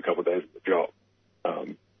out after a couple of days of the job.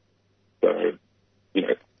 So,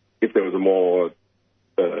 if there was a more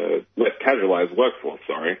less casualized workforce,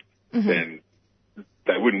 then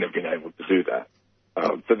they wouldn't have been able to do that.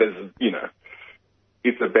 So there's,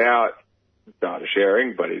 it's about data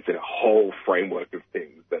sharing, but it's a whole framework of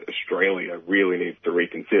things that Australia really needs to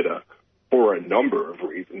reconsider for a number of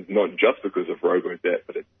reasons, not just because of robo-debt,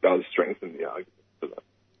 but it does strengthen the argument for that.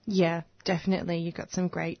 Yeah, definitely. You've got some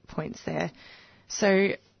great points there.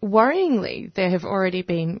 So, worryingly, there have already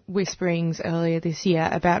been whisperings earlier this year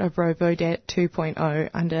about a robo-debt 2.0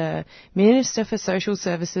 under Minister for Social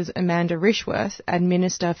Services Amanda Rishworth and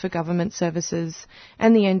Minister for Government Services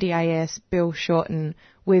and the NDIS Bill Shorten,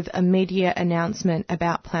 with a media announcement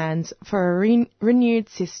about plans for a renewed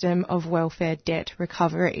system of welfare debt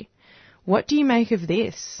recovery. What do you make of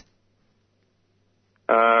this?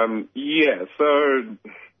 So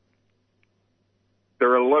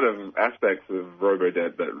there are a lot of aspects of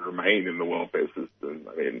robo-debt that remain in the welfare system.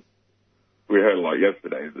 I mean, we heard a lot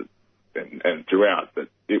yesterday and throughout that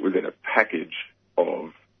it was in a package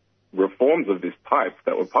of reforms of this type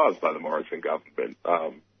that were passed by the Morrison government,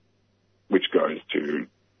 which goes to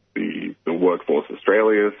the Workforce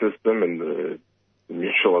Australia system and the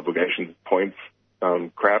mutual obligations points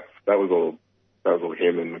crap. That was all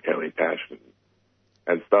him and Michaeli Tash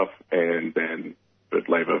and stuff, and then but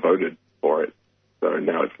Labor voted for it. So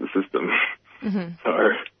now it's the system. So,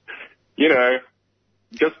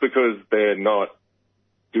 just because they're not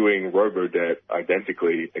doing robo-debt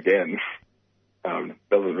identically again,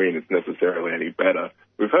 doesn't mean it's necessarily any better.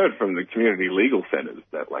 We've heard from the community legal centres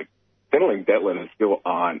that, like, settling debt letters still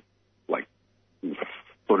aren't, like,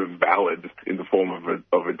 sort of valid in the form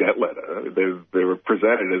of a debt letter. They were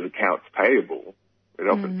presented as accounts payable. It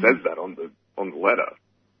often says that on the letter.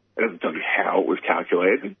 It doesn't tell you how it was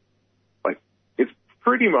calculated. It's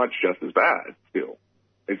pretty much just as bad still.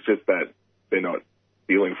 It's just that they're not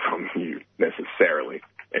stealing from you necessarily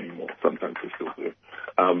anymore. Sometimes they still do.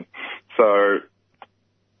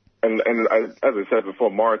 As I said before,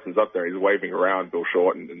 Morrison's up there. He's waving around Bill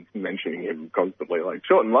Shorten and mentioning him constantly. Like,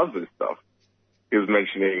 Shorten loves this stuff. He was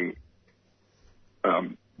mentioning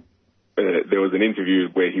there was an interview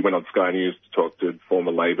where he went on Sky News to talk to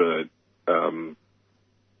former Labor,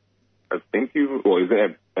 I think he's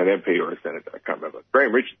an MP or a senator, I can't remember,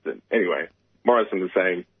 Graham Richardson. Anyway, Morrison was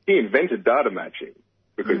saying he invented data matching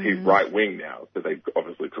because he's right-wing now, so they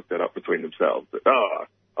obviously took that up between themselves. That,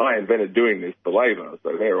 I invented doing this for Labor,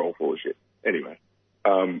 so they're all full of shit. Anyway,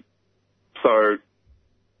 so,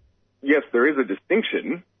 yes, there is a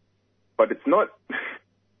distinction, but it's not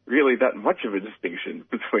really that much of a distinction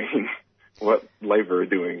between what Labor are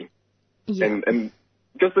doing. Yeah. And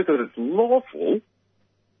just because it's lawful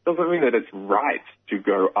doesn't mean that it's right to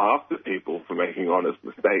go after people for making honest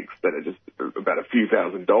mistakes that are just about a few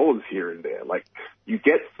 $1,000s here and there. Like, you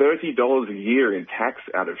get $30 a year in tax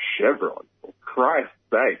out of Chevron. For Christ's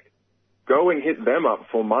sake, go and hit them up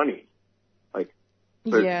for money. Like,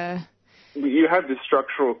 yeah, you have this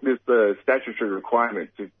statutory requirement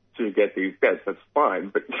to get these debts. That's fine,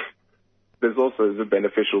 but there's also the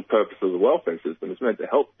beneficial purpose of the welfare system. It's meant to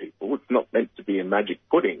help people. It's not meant to be a magic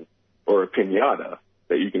pudding or a piñata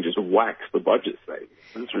that you can just wax the budget savings.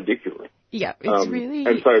 It's ridiculous. Yeah, it's really...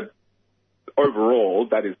 And so, overall,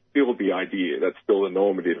 that is still the idea. That's still the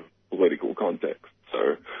normative political context.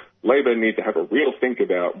 So, Labor need to have a real think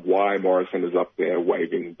about why Morrison is up there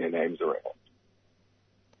waving their names around.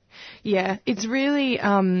 Yeah, it's really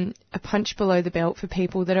a punch below the belt for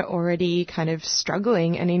people that are already kind of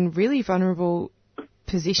struggling and in really vulnerable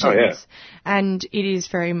positions. Oh, yeah. And it is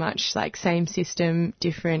very much like same system,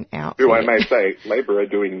 different outfit. Who I may say, Labor are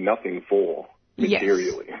doing nothing for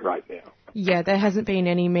materially right now. Yeah, there hasn't been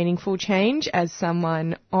any meaningful change as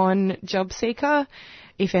someone on JobSeeker.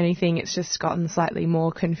 If anything, it's just gotten slightly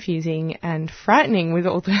more confusing and frightening with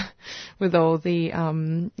all the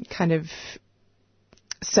kind of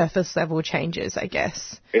surface level changes, I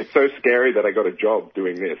guess. It's so scary that I got a job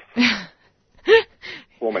doing this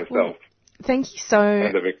for myself. Well, thank you. So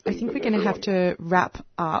I think we're going to have to wrap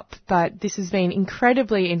up, but this has been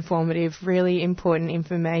incredibly informative, really important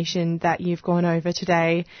information that you've gone over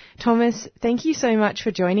today. Thomas, thank you so much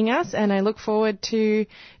for joining us, and I look forward to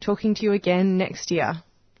talking to you again next year.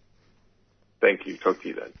 Thank you. Talk to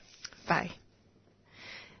you then. Bye.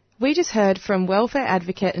 We just heard from welfare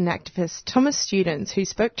advocate and activist Thomas Students, who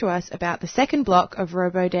spoke to us about the second block of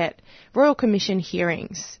Robodebt Royal Commission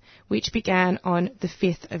hearings, which began on the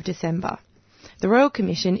 5th of December. The Royal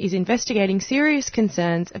Commission is investigating serious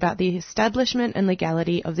concerns about the establishment and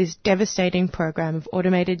legality of this devastating program of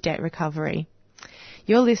automated debt recovery.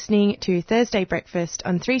 You're listening to Thursday Breakfast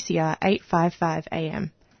on 3CR 855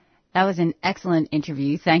 AM. That was an excellent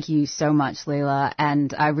interview. Thank you so much, Leila.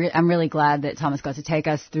 And I'm really glad that Thomas got to take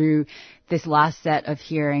us through this last set of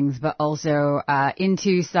hearings, but also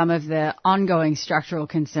into some of the ongoing structural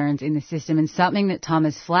concerns in the system. And something that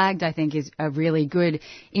Thomas flagged, I think, is a really good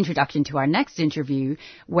introduction to our next interview,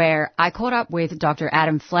 where I caught up with Dr.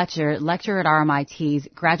 Adam Fletcher, lecturer at RMIT's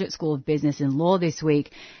Graduate School of Business and Law this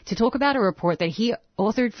week, to talk about a report that he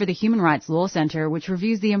authored for the Human Rights Law Centre, which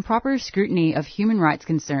reviews the improper scrutiny of human rights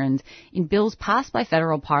concerns in bills passed by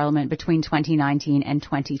federal parliament between 2019 and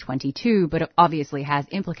 2022, but it obviously has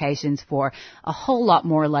implications for a whole lot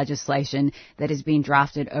more legislation that has been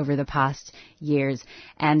drafted over the past years.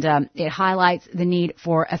 And it highlights the need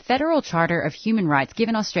for a federal charter of human rights,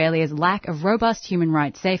 given Australia's lack of robust human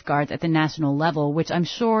rights safeguards at the national level, which I'm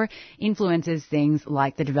sure influences things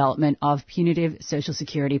like the development of punitive social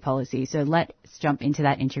security policy. So let's jump into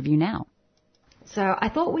that interview now. So I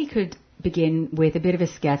thought we could begin with a bit of a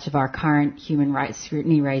sketch of our current human rights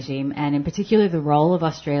scrutiny regime, and in particular the role of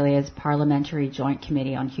Australia's Parliamentary Joint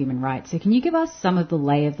Committee on Human Rights. So can you give us some of the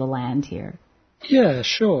lay of the land here? Yeah,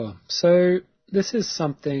 sure. So this is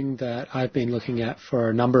something that I've been looking at for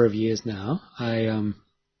a number of years now. I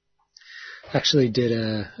actually did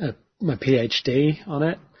my PhD on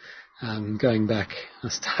it, going back, I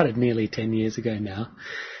started nearly 10 years ago now.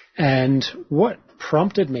 And what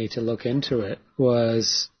prompted me to look into it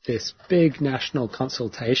was this big national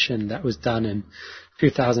consultation that was done in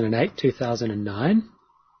 2008, 2009,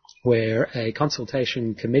 where a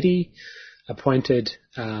consultation committee appointed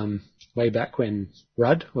way back when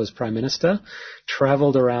Rudd was Prime Minister,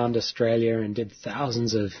 travelled around Australia and did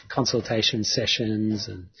thousands of consultation sessions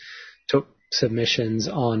and took submissions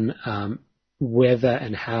on whether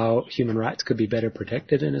and how human rights could be better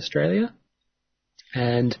protected in Australia.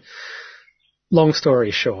 And long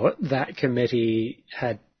story short, that committee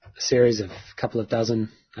had a series of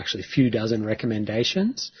few dozen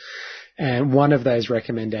recommendations. And one of those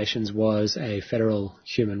recommendations was a Federal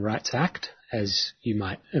Human Rights Act. as you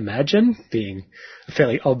might imagine, being a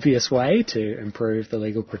fairly obvious way to improve the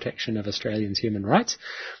legal protection of Australians' human rights.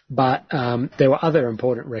 But there were other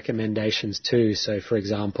important recommendations too. So, for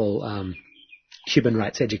example, human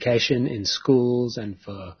rights education in schools and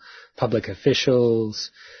for public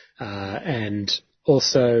officials, and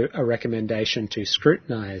also a recommendation to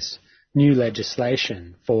scrutinise new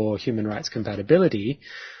legislation for human rights compatibility,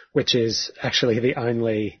 which is actually the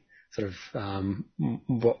only sort of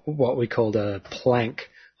what we called a plank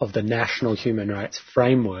of the National Human Rights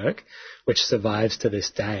Framework, which survives to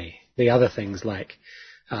this day. The other things like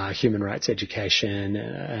human rights education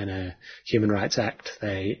and a Human Rights Act,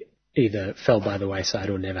 they either fell by the wayside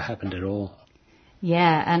or never happened at all.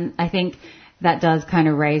 Yeah, and I think that does kind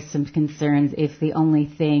of raise some concerns if the only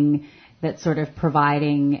thing that's sort of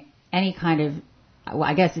providing any kind of, well,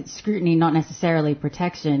 I guess it's scrutiny, not necessarily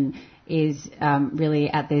protection, is really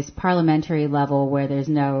at this parliamentary level where there's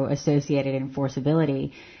no associated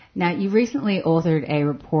enforceability. Now, you recently authored a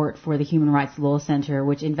report for the Human Rights Law Centre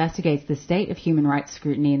which investigates the state of human rights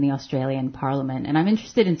scrutiny in the Australian Parliament, and I'm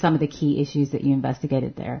interested in some of the key issues that you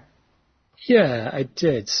investigated there. Yeah, I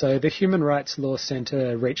did. So the Human Rights Law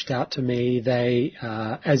Centre reached out to me. They,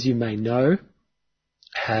 as you may know,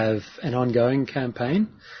 have an ongoing campaign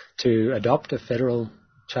to adopt a Federal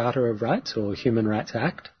Charter of Rights or Human Rights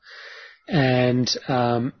Act. And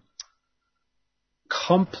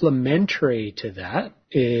complementary to that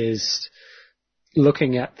is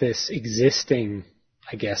looking at this existing,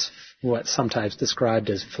 I guess, what's sometimes described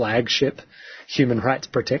as flagship human rights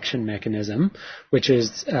protection mechanism, which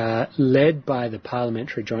is led by the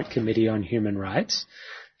Parliamentary Joint Committee on Human Rights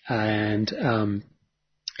and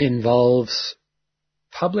involves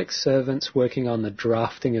public servants working on the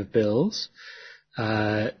drafting of bills,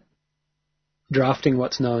 drafting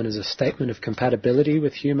what's known as a statement of compatibility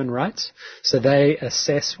with human rights. So they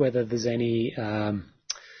assess whether there's any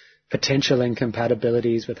potential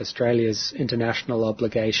incompatibilities with Australia's international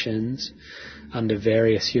obligations under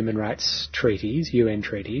various human rights treaties, UN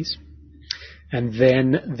treaties. And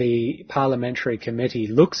then the parliamentary committee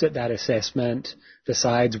looks at that assessment,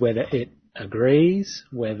 decides whether it agrees,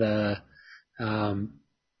 whether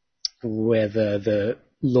the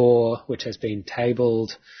law which has been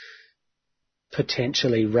tabled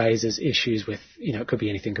potentially raises issues with, it could be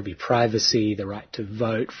anything, could be privacy, the right to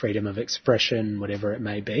vote, freedom of expression, whatever it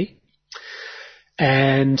may be.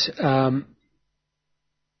 And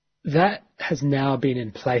that has now been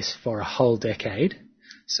in place for a whole decade.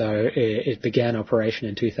 So it began operation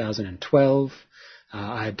in 2012.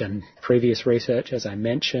 I had done previous research, as I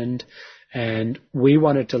mentioned, and we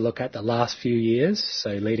wanted to look at the last few years,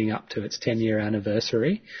 so leading up to its 10-year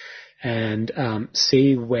anniversary, and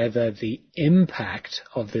see whether the impact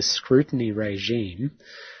of this scrutiny regime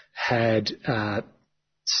had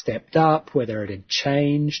stepped up, whether it had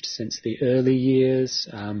changed since the early years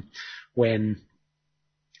when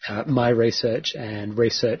my research and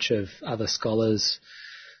research of other scholars,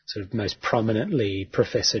 sort of most prominently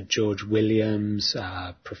Professor George Williams,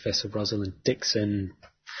 Professor Rosalind Dixon,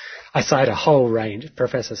 I cite a whole range,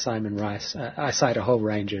 Professor Simon Rice, I cite a whole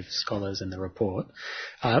range of scholars in the report.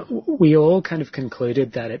 We all kind of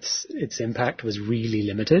concluded that its impact was really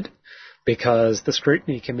limited because the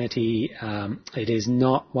Scrutiny Committee, it is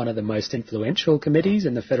not one of the most influential committees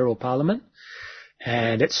in the Federal Parliament,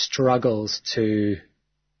 and it struggles to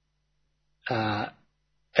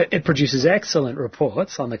it produces excellent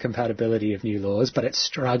reports on the compatibility of new laws, but it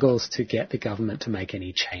struggles to get the government to make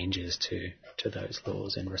any changes to those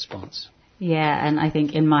laws in response. Yeah, and I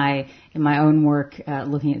think in my own work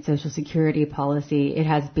looking at social security policy, it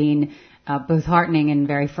has been both heartening and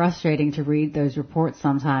very frustrating to read those reports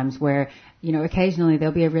sometimes where, occasionally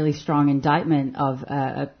there'll be a really strong indictment of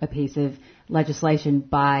a piece of legislation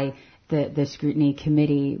by the Scrutiny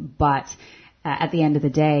Committee, but at the end of the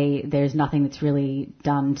day, there's nothing that's really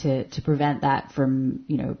done to prevent that from,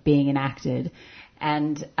 being enacted.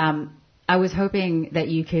 And I was hoping that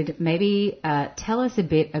you could maybe tell us a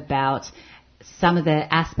bit about some of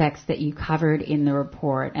the aspects that you covered in the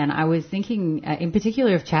report. And I was thinking in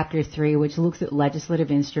particular of Chapter 3, which looks at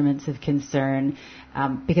legislative instruments of concern,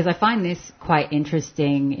 because I find this quite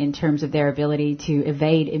interesting in terms of their ability to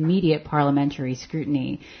evade immediate parliamentary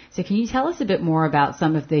scrutiny. So can you tell us a bit more about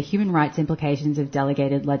some of the human rights implications of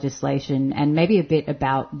delegated legislation and maybe a bit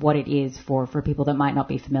about what it is for people that might not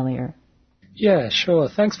be familiar? Yeah, sure.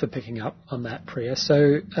 Thanks for picking up on that, Priya.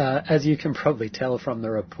 So, as you can probably tell from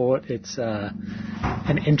the report, it's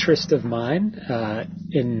an interest of mine.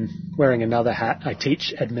 In wearing another hat, I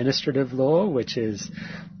teach administrative law, which is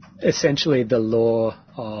essentially the law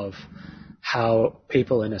of how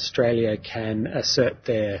people in Australia can assert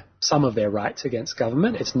some of their rights against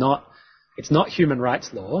government. It's not human rights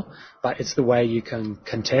law, but it's the way you can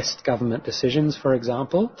contest government decisions, for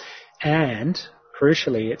example. And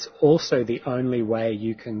crucially, it's also the only way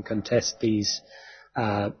you can contest these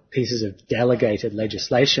pieces of delegated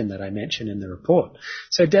legislation that I mentioned in the report.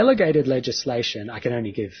 So delegated legislation, I can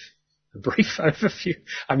only give a brief overview.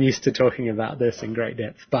 I'm used to talking about this in great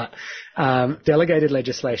depth, but delegated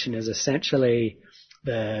legislation is essentially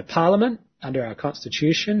the Parliament under our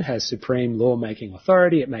Constitution has supreme law-making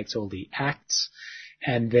authority. It makes all the acts,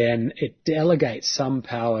 and then it delegates some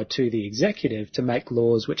power to the executive to make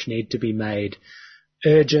laws which need to be made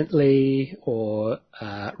urgently or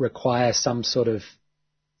require some sort of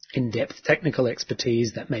in-depth technical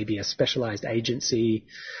expertise that may be a specialized agency.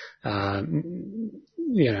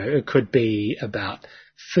 It could be about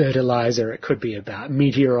fertilizer, it could be about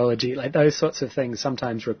meteorology, like those sorts of things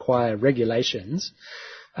sometimes require regulations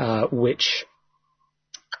which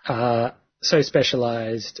are so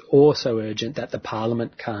specialized or so urgent that the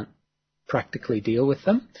Parliament can't practically deal with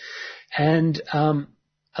them. And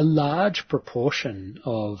a large proportion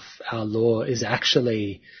of our law is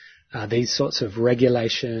actually these sorts of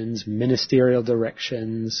regulations, ministerial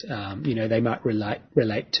directions. They might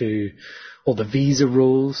relate to all the visa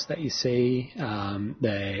rules that you see.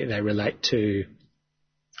 They relate to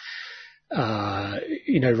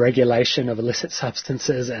regulation of illicit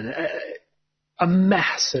substances, and a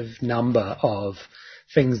massive number of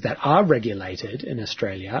things that are regulated in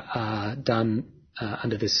Australia are done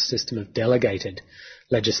under this system of delegated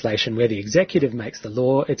legislation where the executive makes the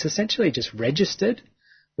law. It's essentially just registered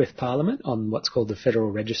with Parliament on what's called the Federal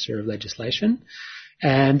Register of Legislation,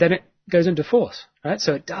 and then it goes into force, right?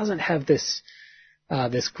 So it doesn't have this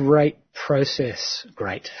great process,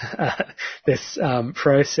 this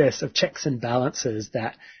process of checks and balances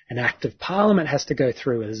that an act of Parliament has to go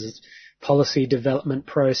through as policy development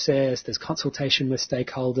process. There's consultation with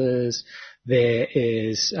stakeholders. There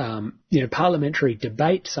is, parliamentary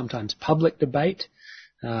debate, sometimes public debate,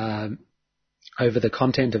 over the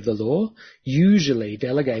content of the law. Usually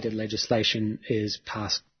delegated legislation is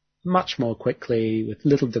passed much more quickly with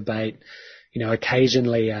little debate,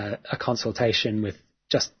 occasionally a consultation with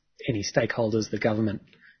just any stakeholders the government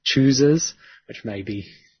chooses, which may be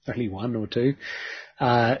only one or two.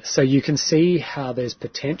 So you can see how there's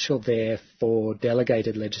potential there for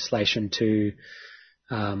delegated legislation to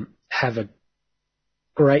have a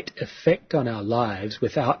great effect on our lives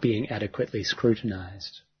without being adequately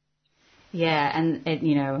scrutinized. Yeah,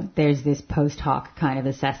 and there's this post hoc kind of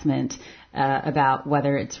assessment about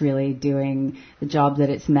whether it's really doing the job that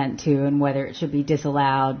it's meant to and whether it should be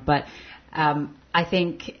disallowed. But I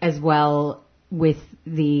think as well with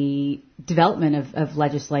the development of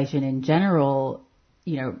legislation in general,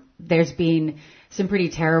 there's been some pretty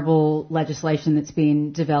terrible legislation that's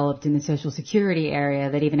been developed in the Social Security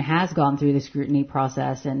area that even has gone through the scrutiny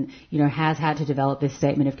process and, has had to develop this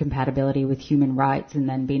statement of compatibility with human rights and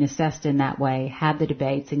then been assessed in that way, had the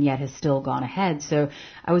debates, and yet has still gone ahead. So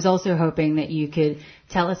I was also hoping that you could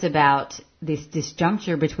tell us about this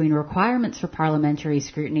disjuncture between requirements for parliamentary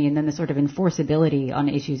scrutiny and then the sort of enforceability on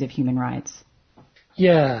issues of human rights.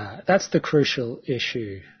 Yeah, that's the crucial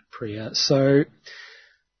issue, Priya. So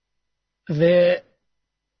there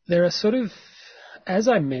are sort of, as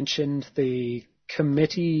I mentioned, the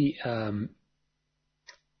committee,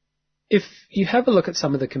 if you have a look at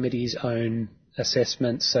some of the committee's own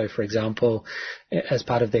assessments, so for example, as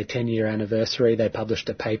part of their 10-year anniversary, they published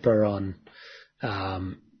a paper on,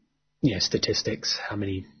 statistics, how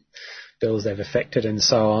many bills they've affected and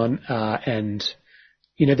so on, and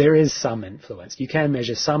there is some influence. You can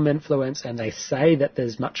measure some influence, and they say that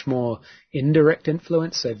there's much more indirect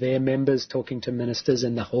influence, so their members talking to ministers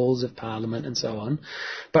in the halls of Parliament and so on.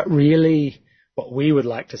 But really, what we would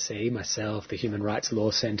like to see, myself, the Human Rights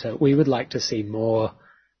Law Centre, we would like to see more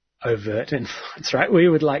overt influence, right? We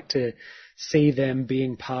would like to see them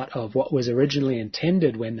being part of what was originally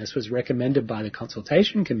intended when this was recommended by the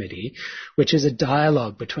Consultation Committee, which is a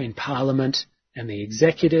dialogue between Parliament and the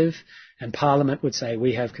executive, and Parliament would say,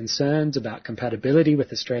 we have concerns about compatibility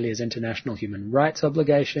with Australia's international human rights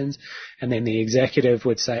obligations, and then the executive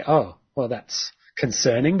would say, oh, well, that's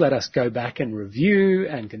concerning. Let us go back and review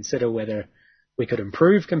and consider whether we could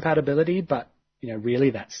improve compatibility. But,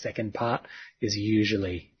 really that second part is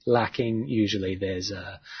usually lacking. Usually there's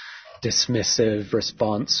a dismissive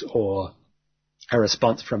response or a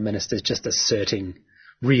response from ministers just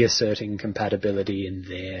reasserting compatibility in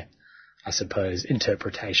their, I suppose,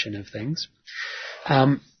 interpretation of things.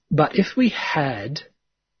 But if we had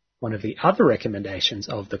one of the other recommendations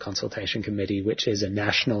of the Consultation Committee, which is a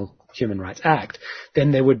National Human Rights Act,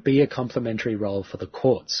 then there would be a complementary role for the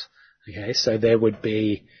courts. Okay, so there would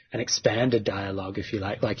be an expanded dialogue, if you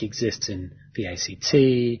like exists in the ACT,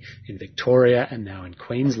 in Victoria, and now in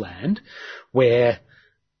Queensland, where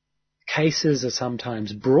cases are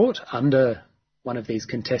sometimes brought under one of these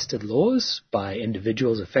contested laws by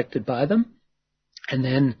individuals affected by them, and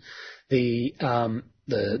then the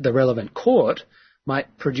relevant court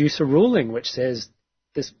might produce a ruling which says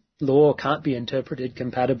this law can't be interpreted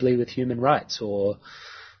compatibly with human rights, or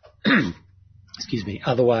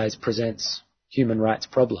otherwise presents human rights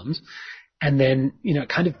problems, and then it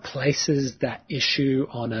kind of places that issue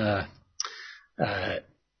on a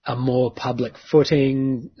more public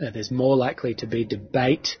footing. There's more likely to be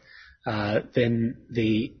debate. Then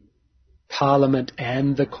the Parliament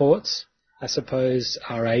and the courts, I suppose,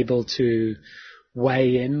 are able to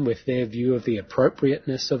weigh in with their view of the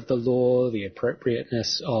appropriateness of the law, the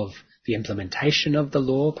appropriateness of the implementation of the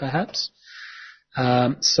law, perhaps.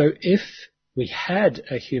 So if we had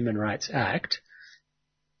a Human Rights Act,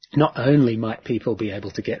 not only might people be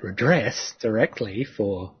able to get redress directly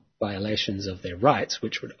for violations of their rights,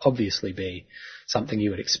 which would obviously be something you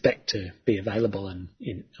would expect to be available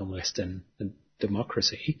in a Western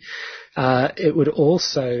democracy, it would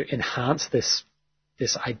also enhance this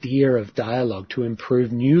idea of dialogue to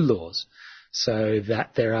improve new laws so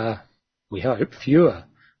that there are, we hope, fewer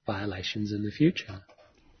violations in the future.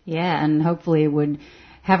 Yeah, and hopefully it would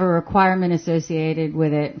have a requirement associated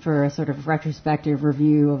with it for a sort of retrospective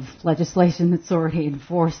review of legislation that's already in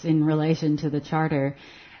force in relation to the Charter.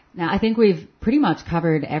 Now, I think we've pretty much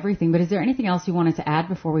covered everything, but is there anything else you wanted to add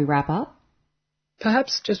before we wrap up?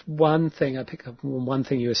 Perhaps just one thing, I pick up on one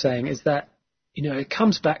thing you were saying, is that, it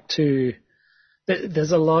comes back to,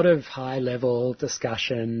 there's a lot of high-level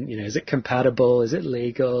discussion, is it compatible, is it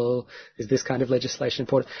legal, is this kind of legislation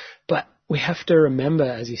important? But we have to remember,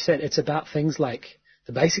 as you said, it's about things like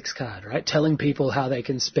the basics card, right? Telling people how they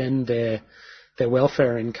can spend their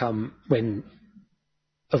welfare income when,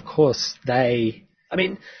 of course, there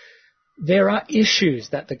are issues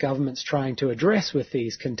that the government's trying to address with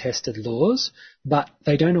these contested laws, but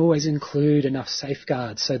they don't always include enough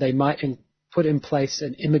safeguards. So they might put in place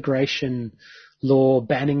an immigration law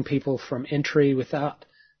banning people from entry without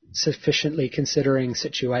sufficiently considering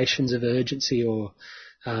situations of urgency or,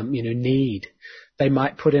 need. They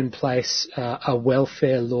might put in place a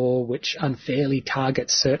welfare law which unfairly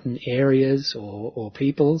targets certain areas or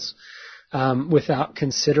peoples without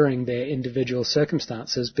considering their individual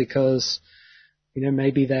circumstances because,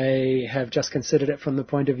 maybe they have just considered it from the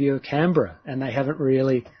point of view of Canberra and they haven't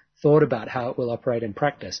really thought about how it will operate in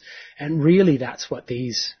practice. And really that's what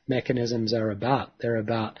these mechanisms are about. They're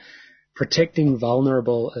about protecting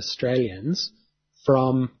vulnerable Australians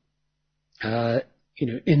from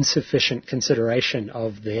insufficient consideration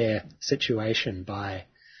of their situation by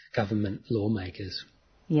government lawmakers.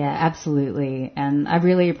 Yeah, absolutely. And I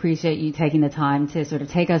really appreciate you taking the time to sort of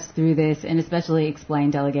take us through this and especially explain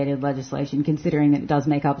delegated legislation, considering that it does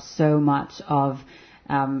make up so much of,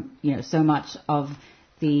 so much of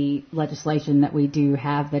the legislation that we do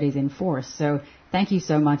have that is in force. So thank you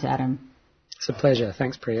so much, Adam. It's a pleasure.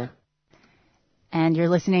 Thanks, Priya. And you're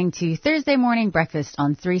listening to Thursday Morning Breakfast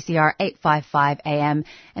on 3CR 855 AM.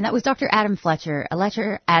 And that was Dr. Adam Fletcher, a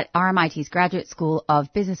lecturer at RMIT's Graduate School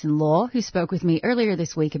of Business and Law, who spoke with me earlier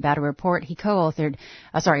this week about a report he authored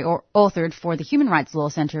for the Human Rights Law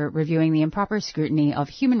Centre, reviewing the improper scrutiny of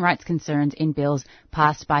human rights concerns in bills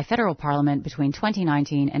passed by federal parliament between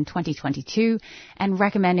 2019 and 2022, and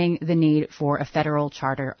recommending the need for a federal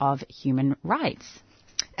charter of human rights.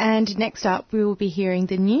 And next up, we will be hearing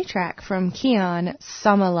the new track from Kian,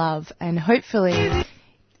 Summer Love, and hopefully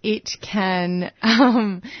it can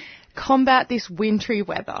combat this wintry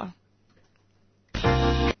weather.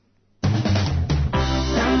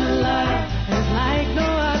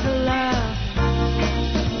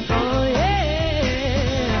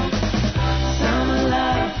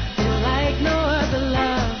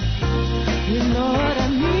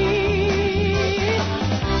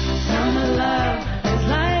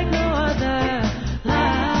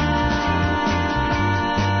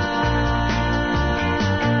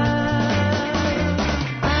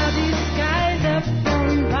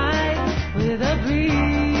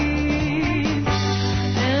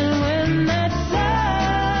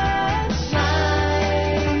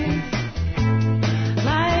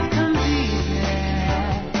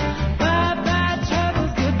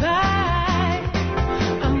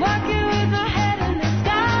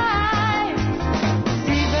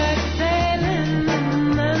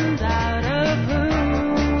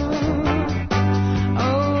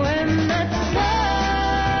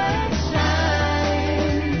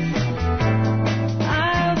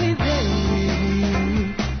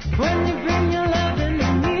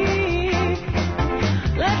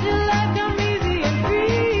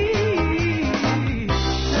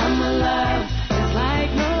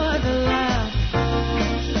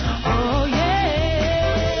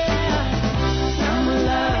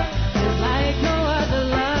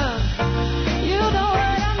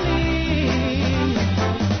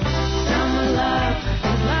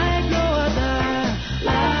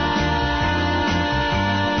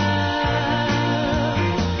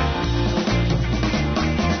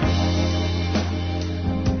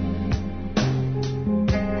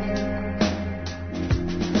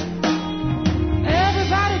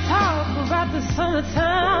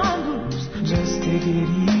 Take it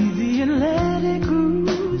easy and let it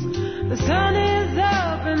cruise. The sun is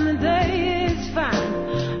up and the day is fine.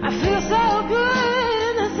 I feel so good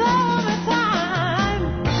in the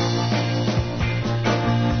summertime.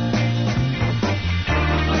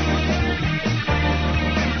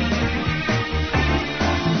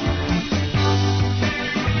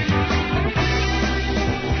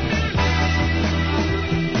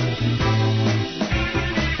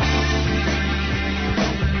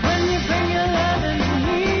 When you bring your loving to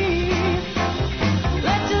me,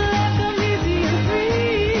 let your love come easy and free.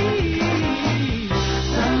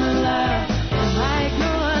 Summer love is like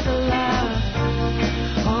no other love.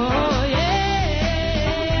 Oh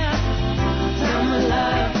yeah. Summer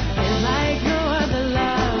love is like no other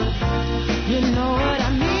love. You know what I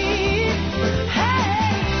mean?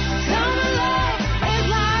 Hey, summer love is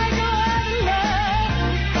like no other love.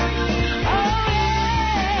 Oh yeah.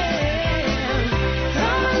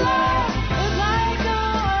 Summer love is like no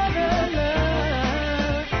other love.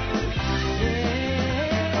 Yeah.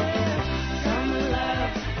 Summer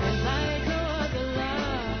love is like no other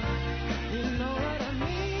love. You know what I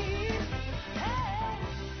mean?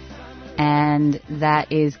 And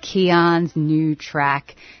that is Kian's new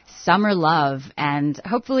track, Summer Love. And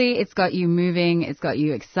hopefully it's got you moving, it's got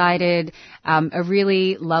you excited. A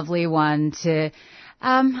really lovely one to,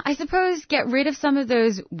 I suppose, get rid of some of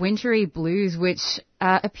those wintry blues which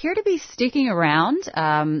appear to be sticking around.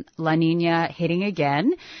 La Nina hitting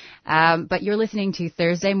again. But you're listening to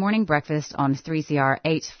Thursday Morning Breakfast on 3CR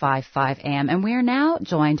 855 AM. And we are now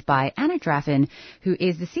joined by Anna Draffin, who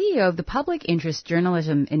is the CEO of the Public Interest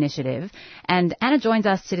Journalism Initiative. And Anna joins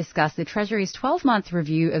us to discuss the Treasury's 12-month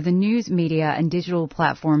review of the News, Media and Digital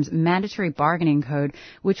Platforms Mandatory Bargaining Code,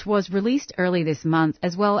 which was released early this month,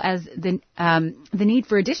 as well as the need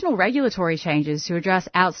for additional regulatory changes to address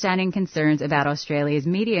outstanding concerns about Australia's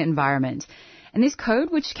media environment. And this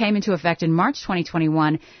code, which came into effect in March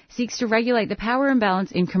 2021, seeks to regulate the power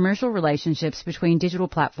imbalance in commercial relationships between digital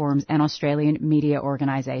platforms and Australian media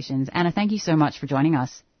organisations. Anna, thank you so much for joining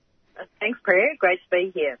us. Thanks, Priya. Great to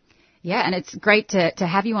be here. Yeah, and it's great to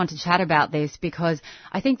have you on to chat about this, because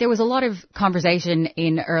I think there was a lot of conversation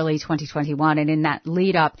in early 2021 and in that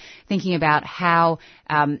lead up thinking about how,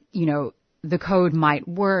 the code might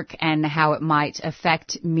work and how it might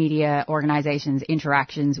affect media organizations'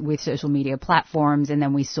 interactions with social media platforms. And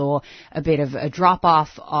then we saw a bit of a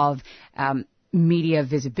drop-off of media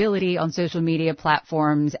visibility on social media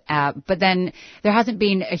platforms. But then there hasn't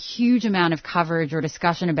been a huge amount of coverage or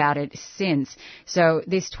discussion about it since. So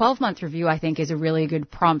this 12-month review, I think, is a really good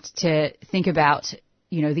prompt to think about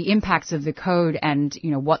the impacts of the code and,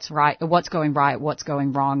 what's going right, what's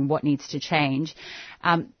going wrong, what needs to change.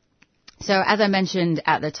 So as I mentioned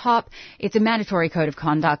at the top, it's a mandatory code of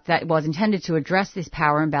conduct that was intended to address this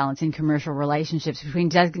power imbalance in commercial relationships between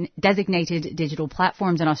designated digital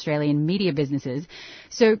platforms and Australian media businesses.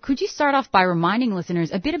 So could you start off by reminding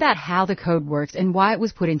listeners a bit about how the code works and why it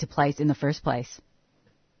was put into place in the first place?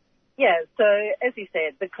 Yeah, so as you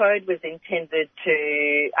said, the code was intended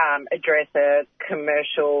to address a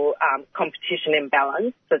commercial competition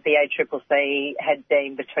imbalance that the ACCC had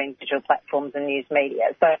deemed between digital platforms and news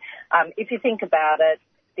media. So if you think about it,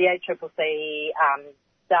 the ACCC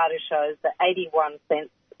data shows that 81 cents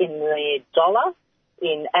in the dollar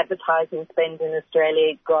in advertising spend in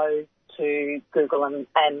Australia goes to Google and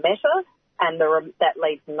Meta, and that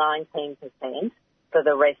leaves 19% for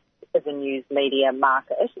the rest of the news media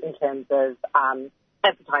market in terms of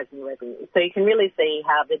advertising revenue. So you can really see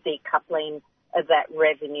how the decoupling of that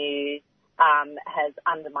revenue has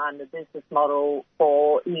undermined the business model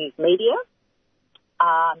for news media.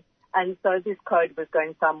 And so this code was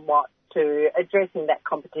going somewhat to addressing that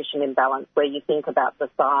competition imbalance, where you think about the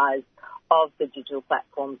size of the digital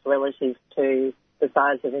platforms relative to the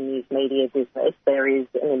size of the news media business. There is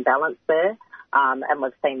an imbalance there. And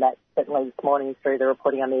we've seen that certainly this morning through the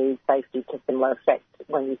reporting on the safety to similar effect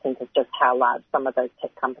when you think of just how large some of those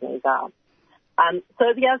tech companies are.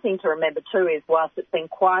 So the other thing to remember too is whilst it's been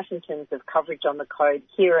quiet in terms of coverage on the code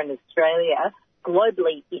here in Australia,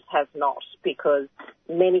 globally it has not, because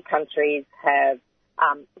many countries have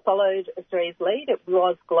followed Australia's lead. It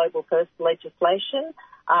was global first legislation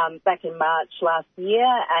back in March last year,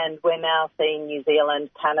 and we're now seeing New Zealand,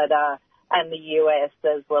 Canada and the US,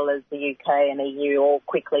 as well as the UK and EU, all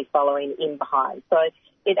quickly following in behind. So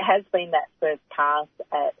it has been that first pass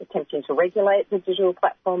at attempting to regulate the digital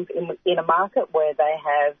platforms in a market where they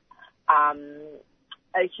have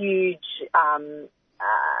a huge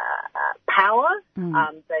power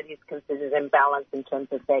that is considered imbalanced in terms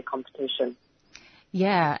of their competition.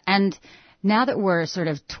 Yeah, and now that we're sort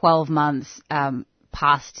of 12 months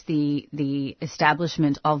past the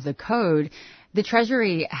establishment of the code, the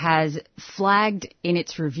Treasury has flagged in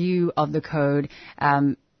its review of the code,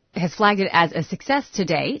 has flagged it as a success to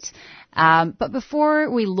date. But before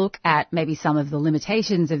we look at maybe some of the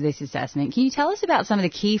limitations of this assessment, can you tell us about some of the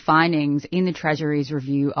key findings in the Treasury's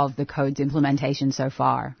review of the code's implementation so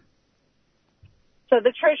far? So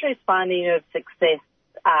the Treasury's finding of success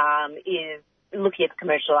is looking at the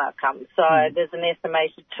commercial outcomes. So there's an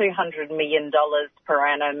estimated $200 million per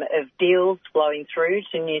annum of deals flowing through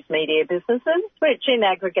to news media businesses, which in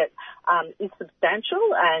aggregate is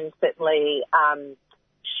substantial and certainly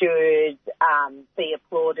should be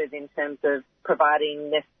applauded in terms of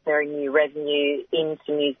providing necessary new revenue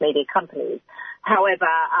into news media companies. However,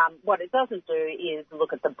 what it doesn't do is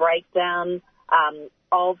look at the breakdown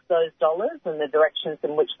of those dollars and the directions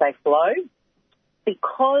in which they flow.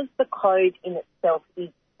 Because the code in itself is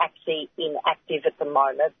actually inactive at the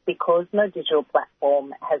moment, because no digital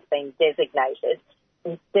platform has been designated,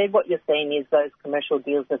 instead what you're seeing is those commercial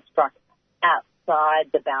deals are struck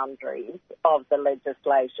outside the boundaries of the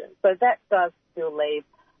legislation. So that does still leave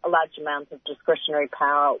a large amount of discretionary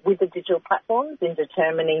power with the digital platforms in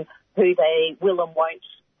determining who they will and won't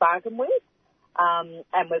bargain with.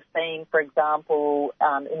 And we've seen, for example,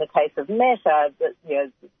 in the case of Meta, that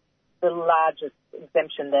the largest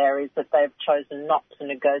exemption there is that they've chosen not to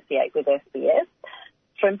negotiate with SBS.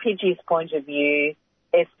 From Pidgey's point of view,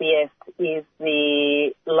 SBS is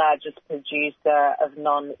the largest producer of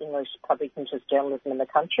non-English public interest journalism in the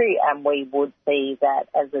country, and we would see that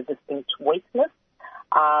as a distinct weakness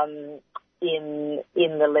in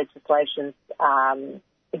the legislation's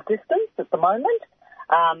existence at the moment.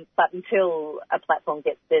 But until a platform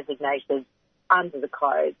gets designated under the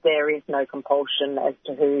code, there is no compulsion as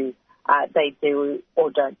to who they do or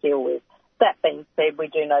don't deal with. That being said, we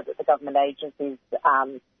do know that the government agencies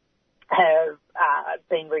have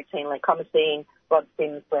been routinely commenting. Rod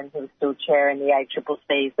Sims, when he was still chair in the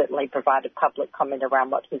ACCC, certainly provided public comment around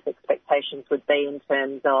what his expectations would be in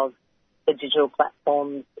terms of the digital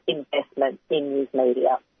platform's investment in news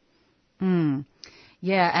media.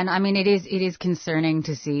 Yeah, and I mean it is concerning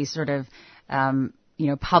to see sort of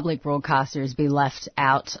public broadcasters be left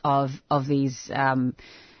out of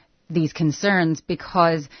these concerns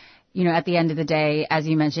because, at the end of the day, as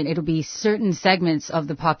you mentioned, it'll be certain segments of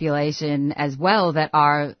the population as well that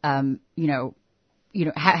are,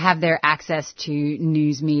 have their access to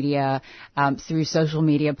news media through social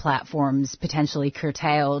media platforms potentially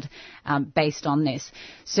curtailed based on this.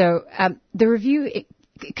 So the review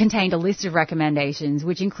contained a list of recommendations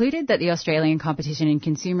which included that the Australian Competition and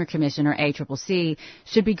Consumer Commission, or ACCC,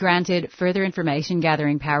 should be granted further information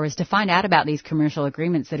gathering powers to find out about these commercial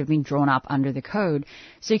agreements that have been drawn up under the code.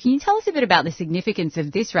 So can you tell us a bit about the significance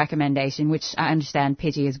of this recommendation, which I understand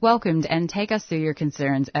Pidgey has welcomed, and take us through your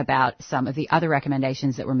concerns about some of the other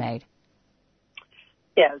recommendations that were made?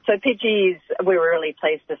 Yeah, so we were really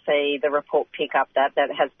pleased to see the report pick up that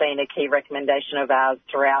has been a key recommendation of ours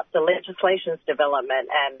throughout the legislation's development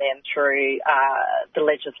and then through the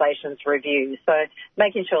legislation's review. So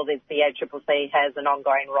making sure that the ACCC has an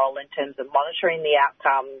ongoing role in terms of monitoring the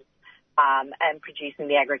outcomes and producing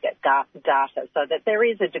the aggregate data so that there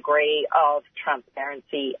is a degree of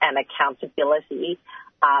transparency and accountability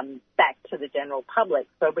back to the general public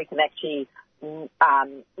so we can actually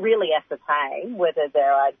really ascertain whether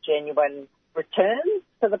there are genuine returns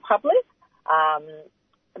to the public,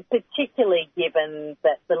 particularly given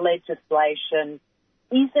that the legislation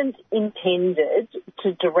isn't intended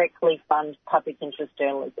to directly fund public interest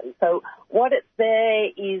journalism. So what it's there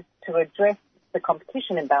is to address the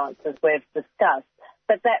competition imbalances we've discussed,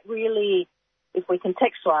 but that really, if we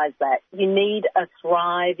contextualise that, you need a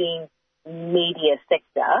thriving media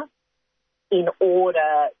sector in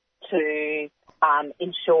order to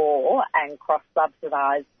ensure and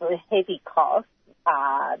cross-subsidise the heavy costs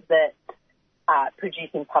that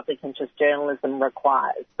producing public interest journalism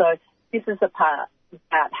requires. So this is about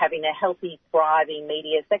having a healthy, thriving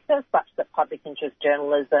media sector such that public interest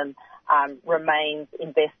journalism remains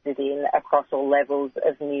invested in across all levels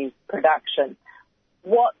of news production.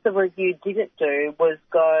 What the review didn't do was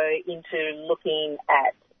go into looking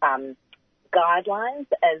at guidelines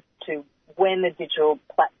as to when the digital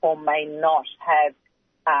platform may not have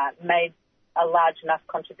made a large enough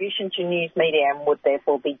contribution to news media and would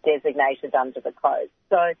therefore be designated under the code.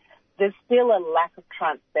 So there's still a lack of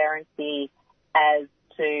transparency as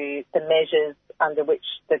to the measures under which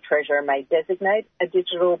the Treasurer may designate a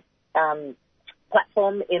digital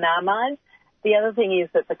platform in our mind. The other thing is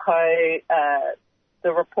that the code,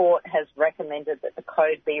 the report has recommended that the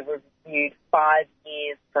code be reviewed 5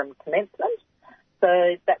 years from commencement.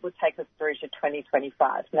 So that would take us through to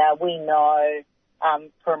 2025. Now, we know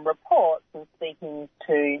from reports and speaking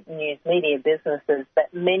to news media businesses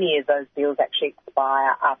that many of those deals actually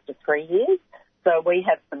expire after 3 years. So we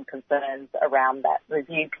have some concerns around that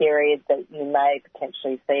review period, that you may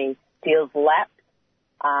potentially see deals lapse.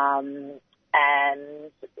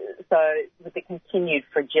 And so with the continued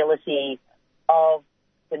fragility of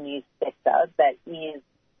the news sector, that is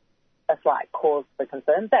a slight cause for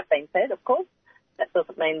concern. That being said, of course, that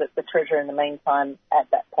doesn't mean that the Treasurer in the meantime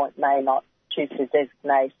at that point may not choose to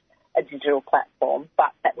designate a digital platform,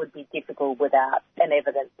 but that would be difficult without an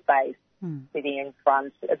evidence base sitting in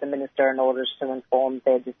front of the Minister in order to inform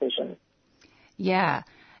their decisions. Yeah.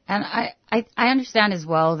 And I understand as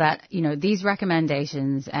well that, you know, these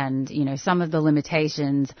recommendations and, you know, some of the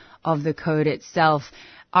limitations of the code itself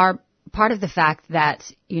are part of the fact that,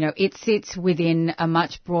 you know, it sits within a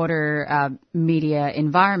much broader media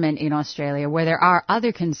environment in Australia where there are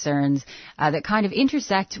other concerns that kind of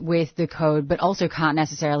intersect with the code but also can't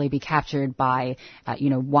necessarily be captured by, you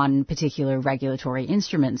know, one particular regulatory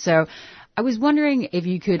instrument. So I was wondering if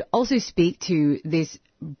you could also speak to this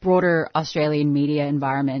broader Australian media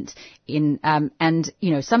environment in and,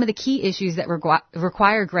 you know, some of the key issues that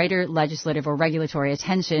require greater legislative or regulatory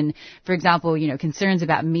attention. For example, you know, concerns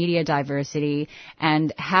about media diversity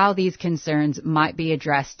and how these concerns might be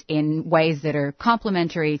addressed in ways that are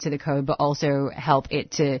complementary to the code but also help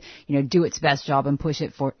it to, you know, do its best job and push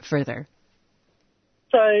it further.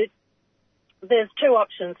 So there's two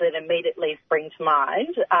options that immediately spring to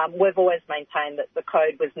mind. We've always maintained that the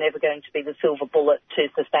code was never going to be the silver bullet to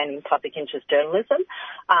sustaining public interest journalism.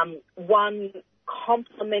 One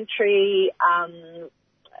complementary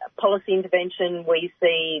policy intervention we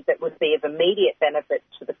see that would be of immediate benefit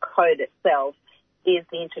to the code itself is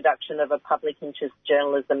the introduction of a public interest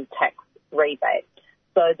journalism tax rebate.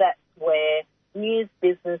 So that's where news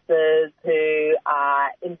businesses who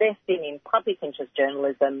are investing in public interest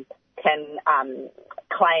journalism can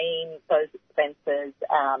claim those expenses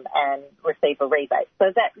and receive a rebate. So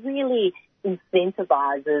that really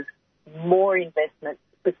incentivises more investment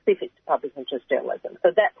specific to public interest journalism. So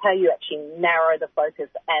that's how you actually narrow the focus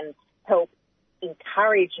and help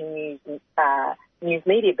encourage news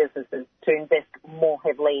media businesses to invest more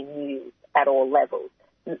heavily in news at all levels.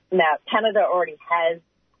 Now, Canada already has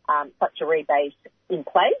such a rebate in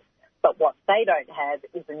place, but what they don't have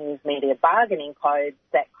is a news media bargaining code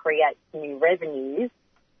that creates new revenues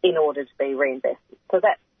in order to be reinvested. So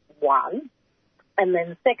that's one. And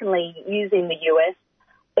then secondly, using the US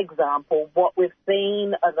example, what we've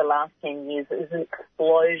seen over the last 10 years is an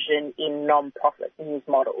explosion in non-profit news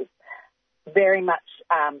models, very much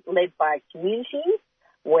led by communities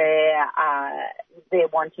where they're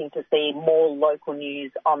wanting to see more local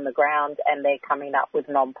news on the ground and they're coming up with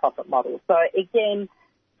non-profit models. So again,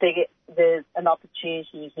 there's an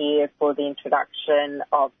opportunity here for the introduction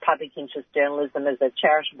of public interest journalism as a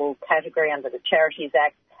charitable category under the Charities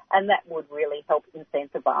Act, and that would really help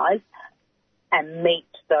incentivise and meet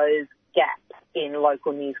those gaps in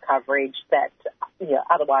local news coverage that, you know,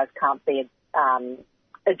 otherwise can't be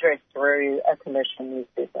addressed through a commercial news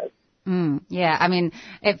business. Yeah, I mean,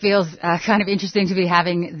 it feels kind of interesting to be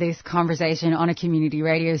having this conversation on a community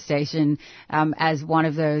radio station as one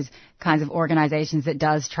of those kinds of organizations that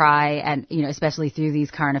does try, and, you know, especially through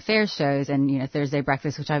these current affairs shows and, you know, Thursday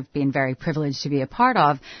Breakfast, which I've been very privileged to be a part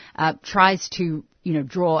of, tries to, you know,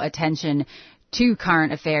 draw attention to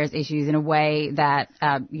current affairs issues in a way that,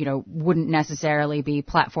 you know, wouldn't necessarily be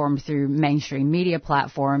platformed through mainstream media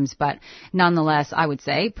platforms, but nonetheless, I would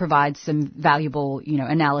say, provides some valuable, you know,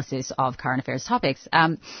 analysis of current affairs topics.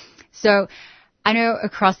 So I know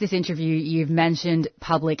across this interview you've mentioned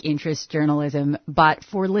public interest journalism, but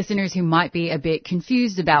for listeners who might be a bit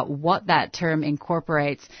confused about what that term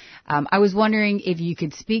incorporates, I was wondering if you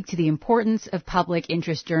could speak to the importance of public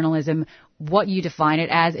interest journalism, what you define it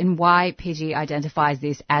as, and why PG identifies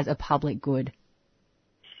this as a public good.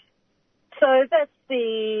 So that's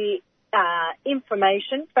the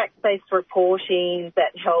information, fact-based reporting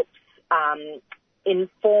that helps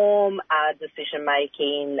inform our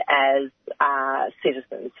decision-making as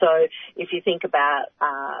citizens. So if you think about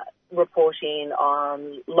reporting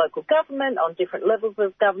on local government, on different levels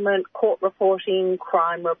of government, court reporting,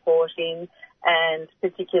 crime reporting, and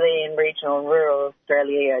particularly in regional and rural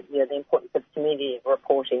Australia, you know, the importance of community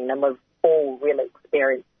reporting, and we've all really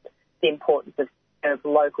experienced the importance of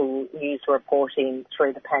local news reporting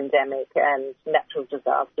through the pandemic and natural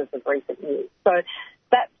disasters of recent years. So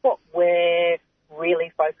that's what we're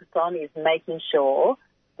really focused on, is making sure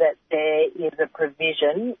that there is a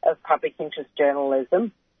provision of public interest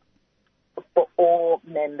journalism for for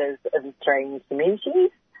members of Australian communities,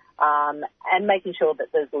 and making sure that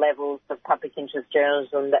there's levels of public interest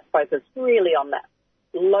journalism that focus really on that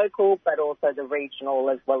local but also the regional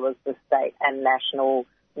as well as the state and national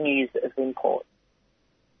news of import.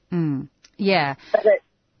 Yeah.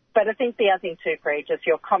 But I think the other thing too, Cree, just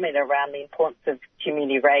your comment around the importance of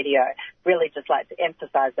community radio, really just like to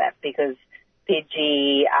emphasise that because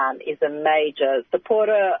PG is a major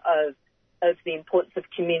supporter of the importance of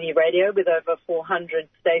community radio with over 400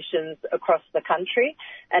 stations across the country.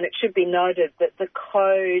 And it should be noted that the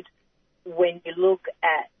code, when you look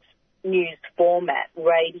at news format,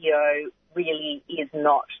 radio really is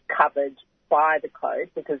not covered by the code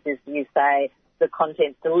because, as you say, the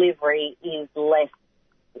content delivery is less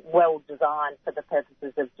well designed for the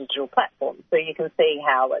purposes of digital platforms. So you can see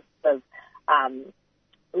how it's of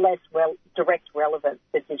less direct relevance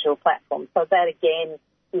to digital platforms. So that again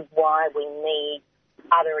is why we need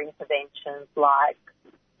other interventions like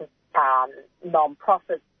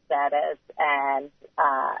non-profit status and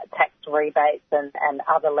tax rebates and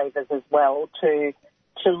other levers as well to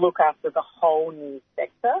look after the whole news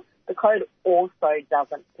sector. The code also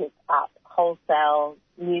doesn't pick up wholesale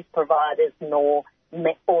news providers nor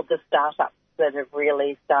the startups that have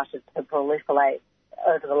really started to proliferate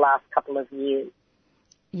over the last couple of years.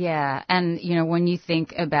 Yeah, and, when you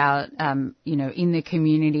think about, in the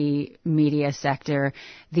community media sector,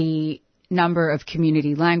 the number of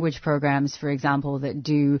community language programs, for example, that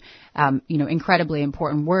do, incredibly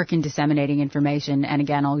important work in disseminating information. And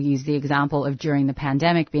again, I'll use the example of during the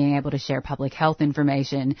pandemic being able to share public health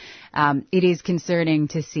information. It is concerning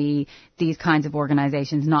to see these kinds of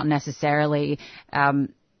organizations not necessarily,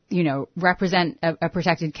 represent a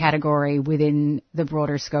protected category within the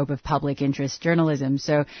broader scope of public interest journalism.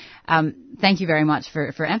 So thank you very much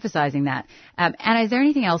for emphasizing that. Anna, is there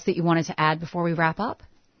anything else that you wanted to add before we wrap up?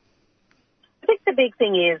 I think the big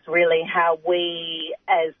thing is really how we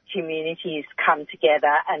as communities come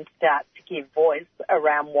together and start to give voice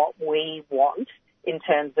around what we want in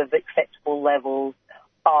terms of acceptable levels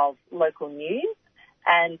of local news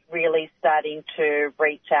and really starting to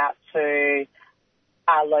reach out to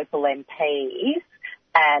our local MPs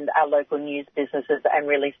and our local news businesses and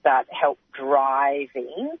really start help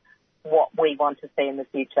driving what we want to see in the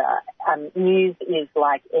future. News is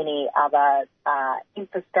like any other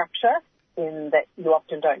infrastructure in that you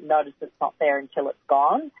often don't notice it's not there until it's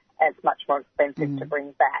gone, and it's much more expensive to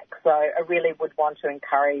bring back. So I really would want to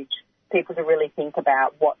encourage people to really think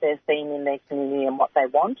about what they're seeing in their community and what they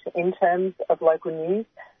want in terms of local news.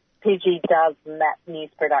 PG does map news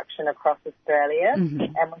production across Australia, and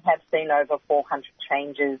we have seen over 400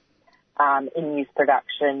 changes in news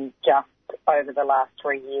production just over the last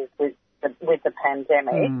 3 years with the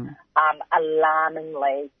pandemic.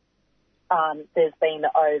 Alarmingly, there's been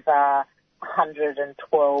over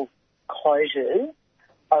 112 closures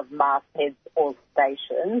of mastheads or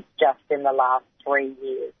stations just in the last 3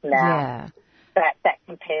 years. Now, that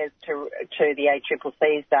compares to the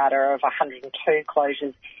ACCC's data of 102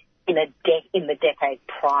 closures in the decade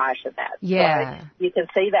prior to that. Yeah. So you can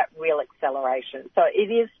see that real acceleration. So it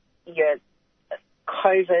is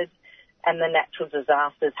COVID and the natural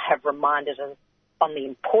disasters have reminded us on the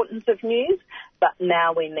importance of news, but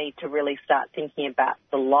now we need to really start thinking about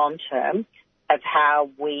the long term of how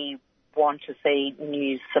we want to see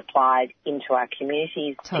news supplied into our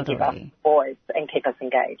communities to give us voice and keep us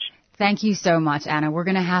engaged. Thank you so much, Anna. We're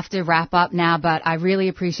going to have to wrap up now, but I really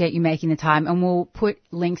appreciate you making the time, and we'll put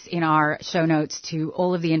links in our show notes to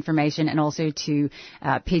all of the information and also to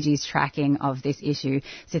PG's tracking of this issue.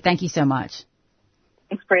 So thank you so much.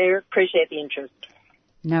 Thanks, Priya. Appreciate the interest.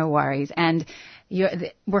 No worries. And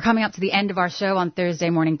we're coming up to the end of our show on Thursday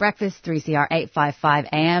Morning Breakfast, 3CR 855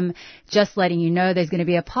 AM. Just letting you know there's going to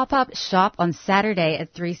be a pop-up shop on Saturday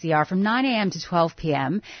at 3CR from 9 AM to 12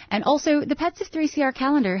 PM. And also, the Pets of 3CR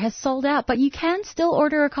calendar has sold out, but you can still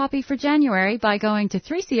order a copy for January by going to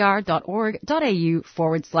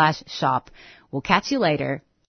 3cr.org.au/shop. We'll catch you later.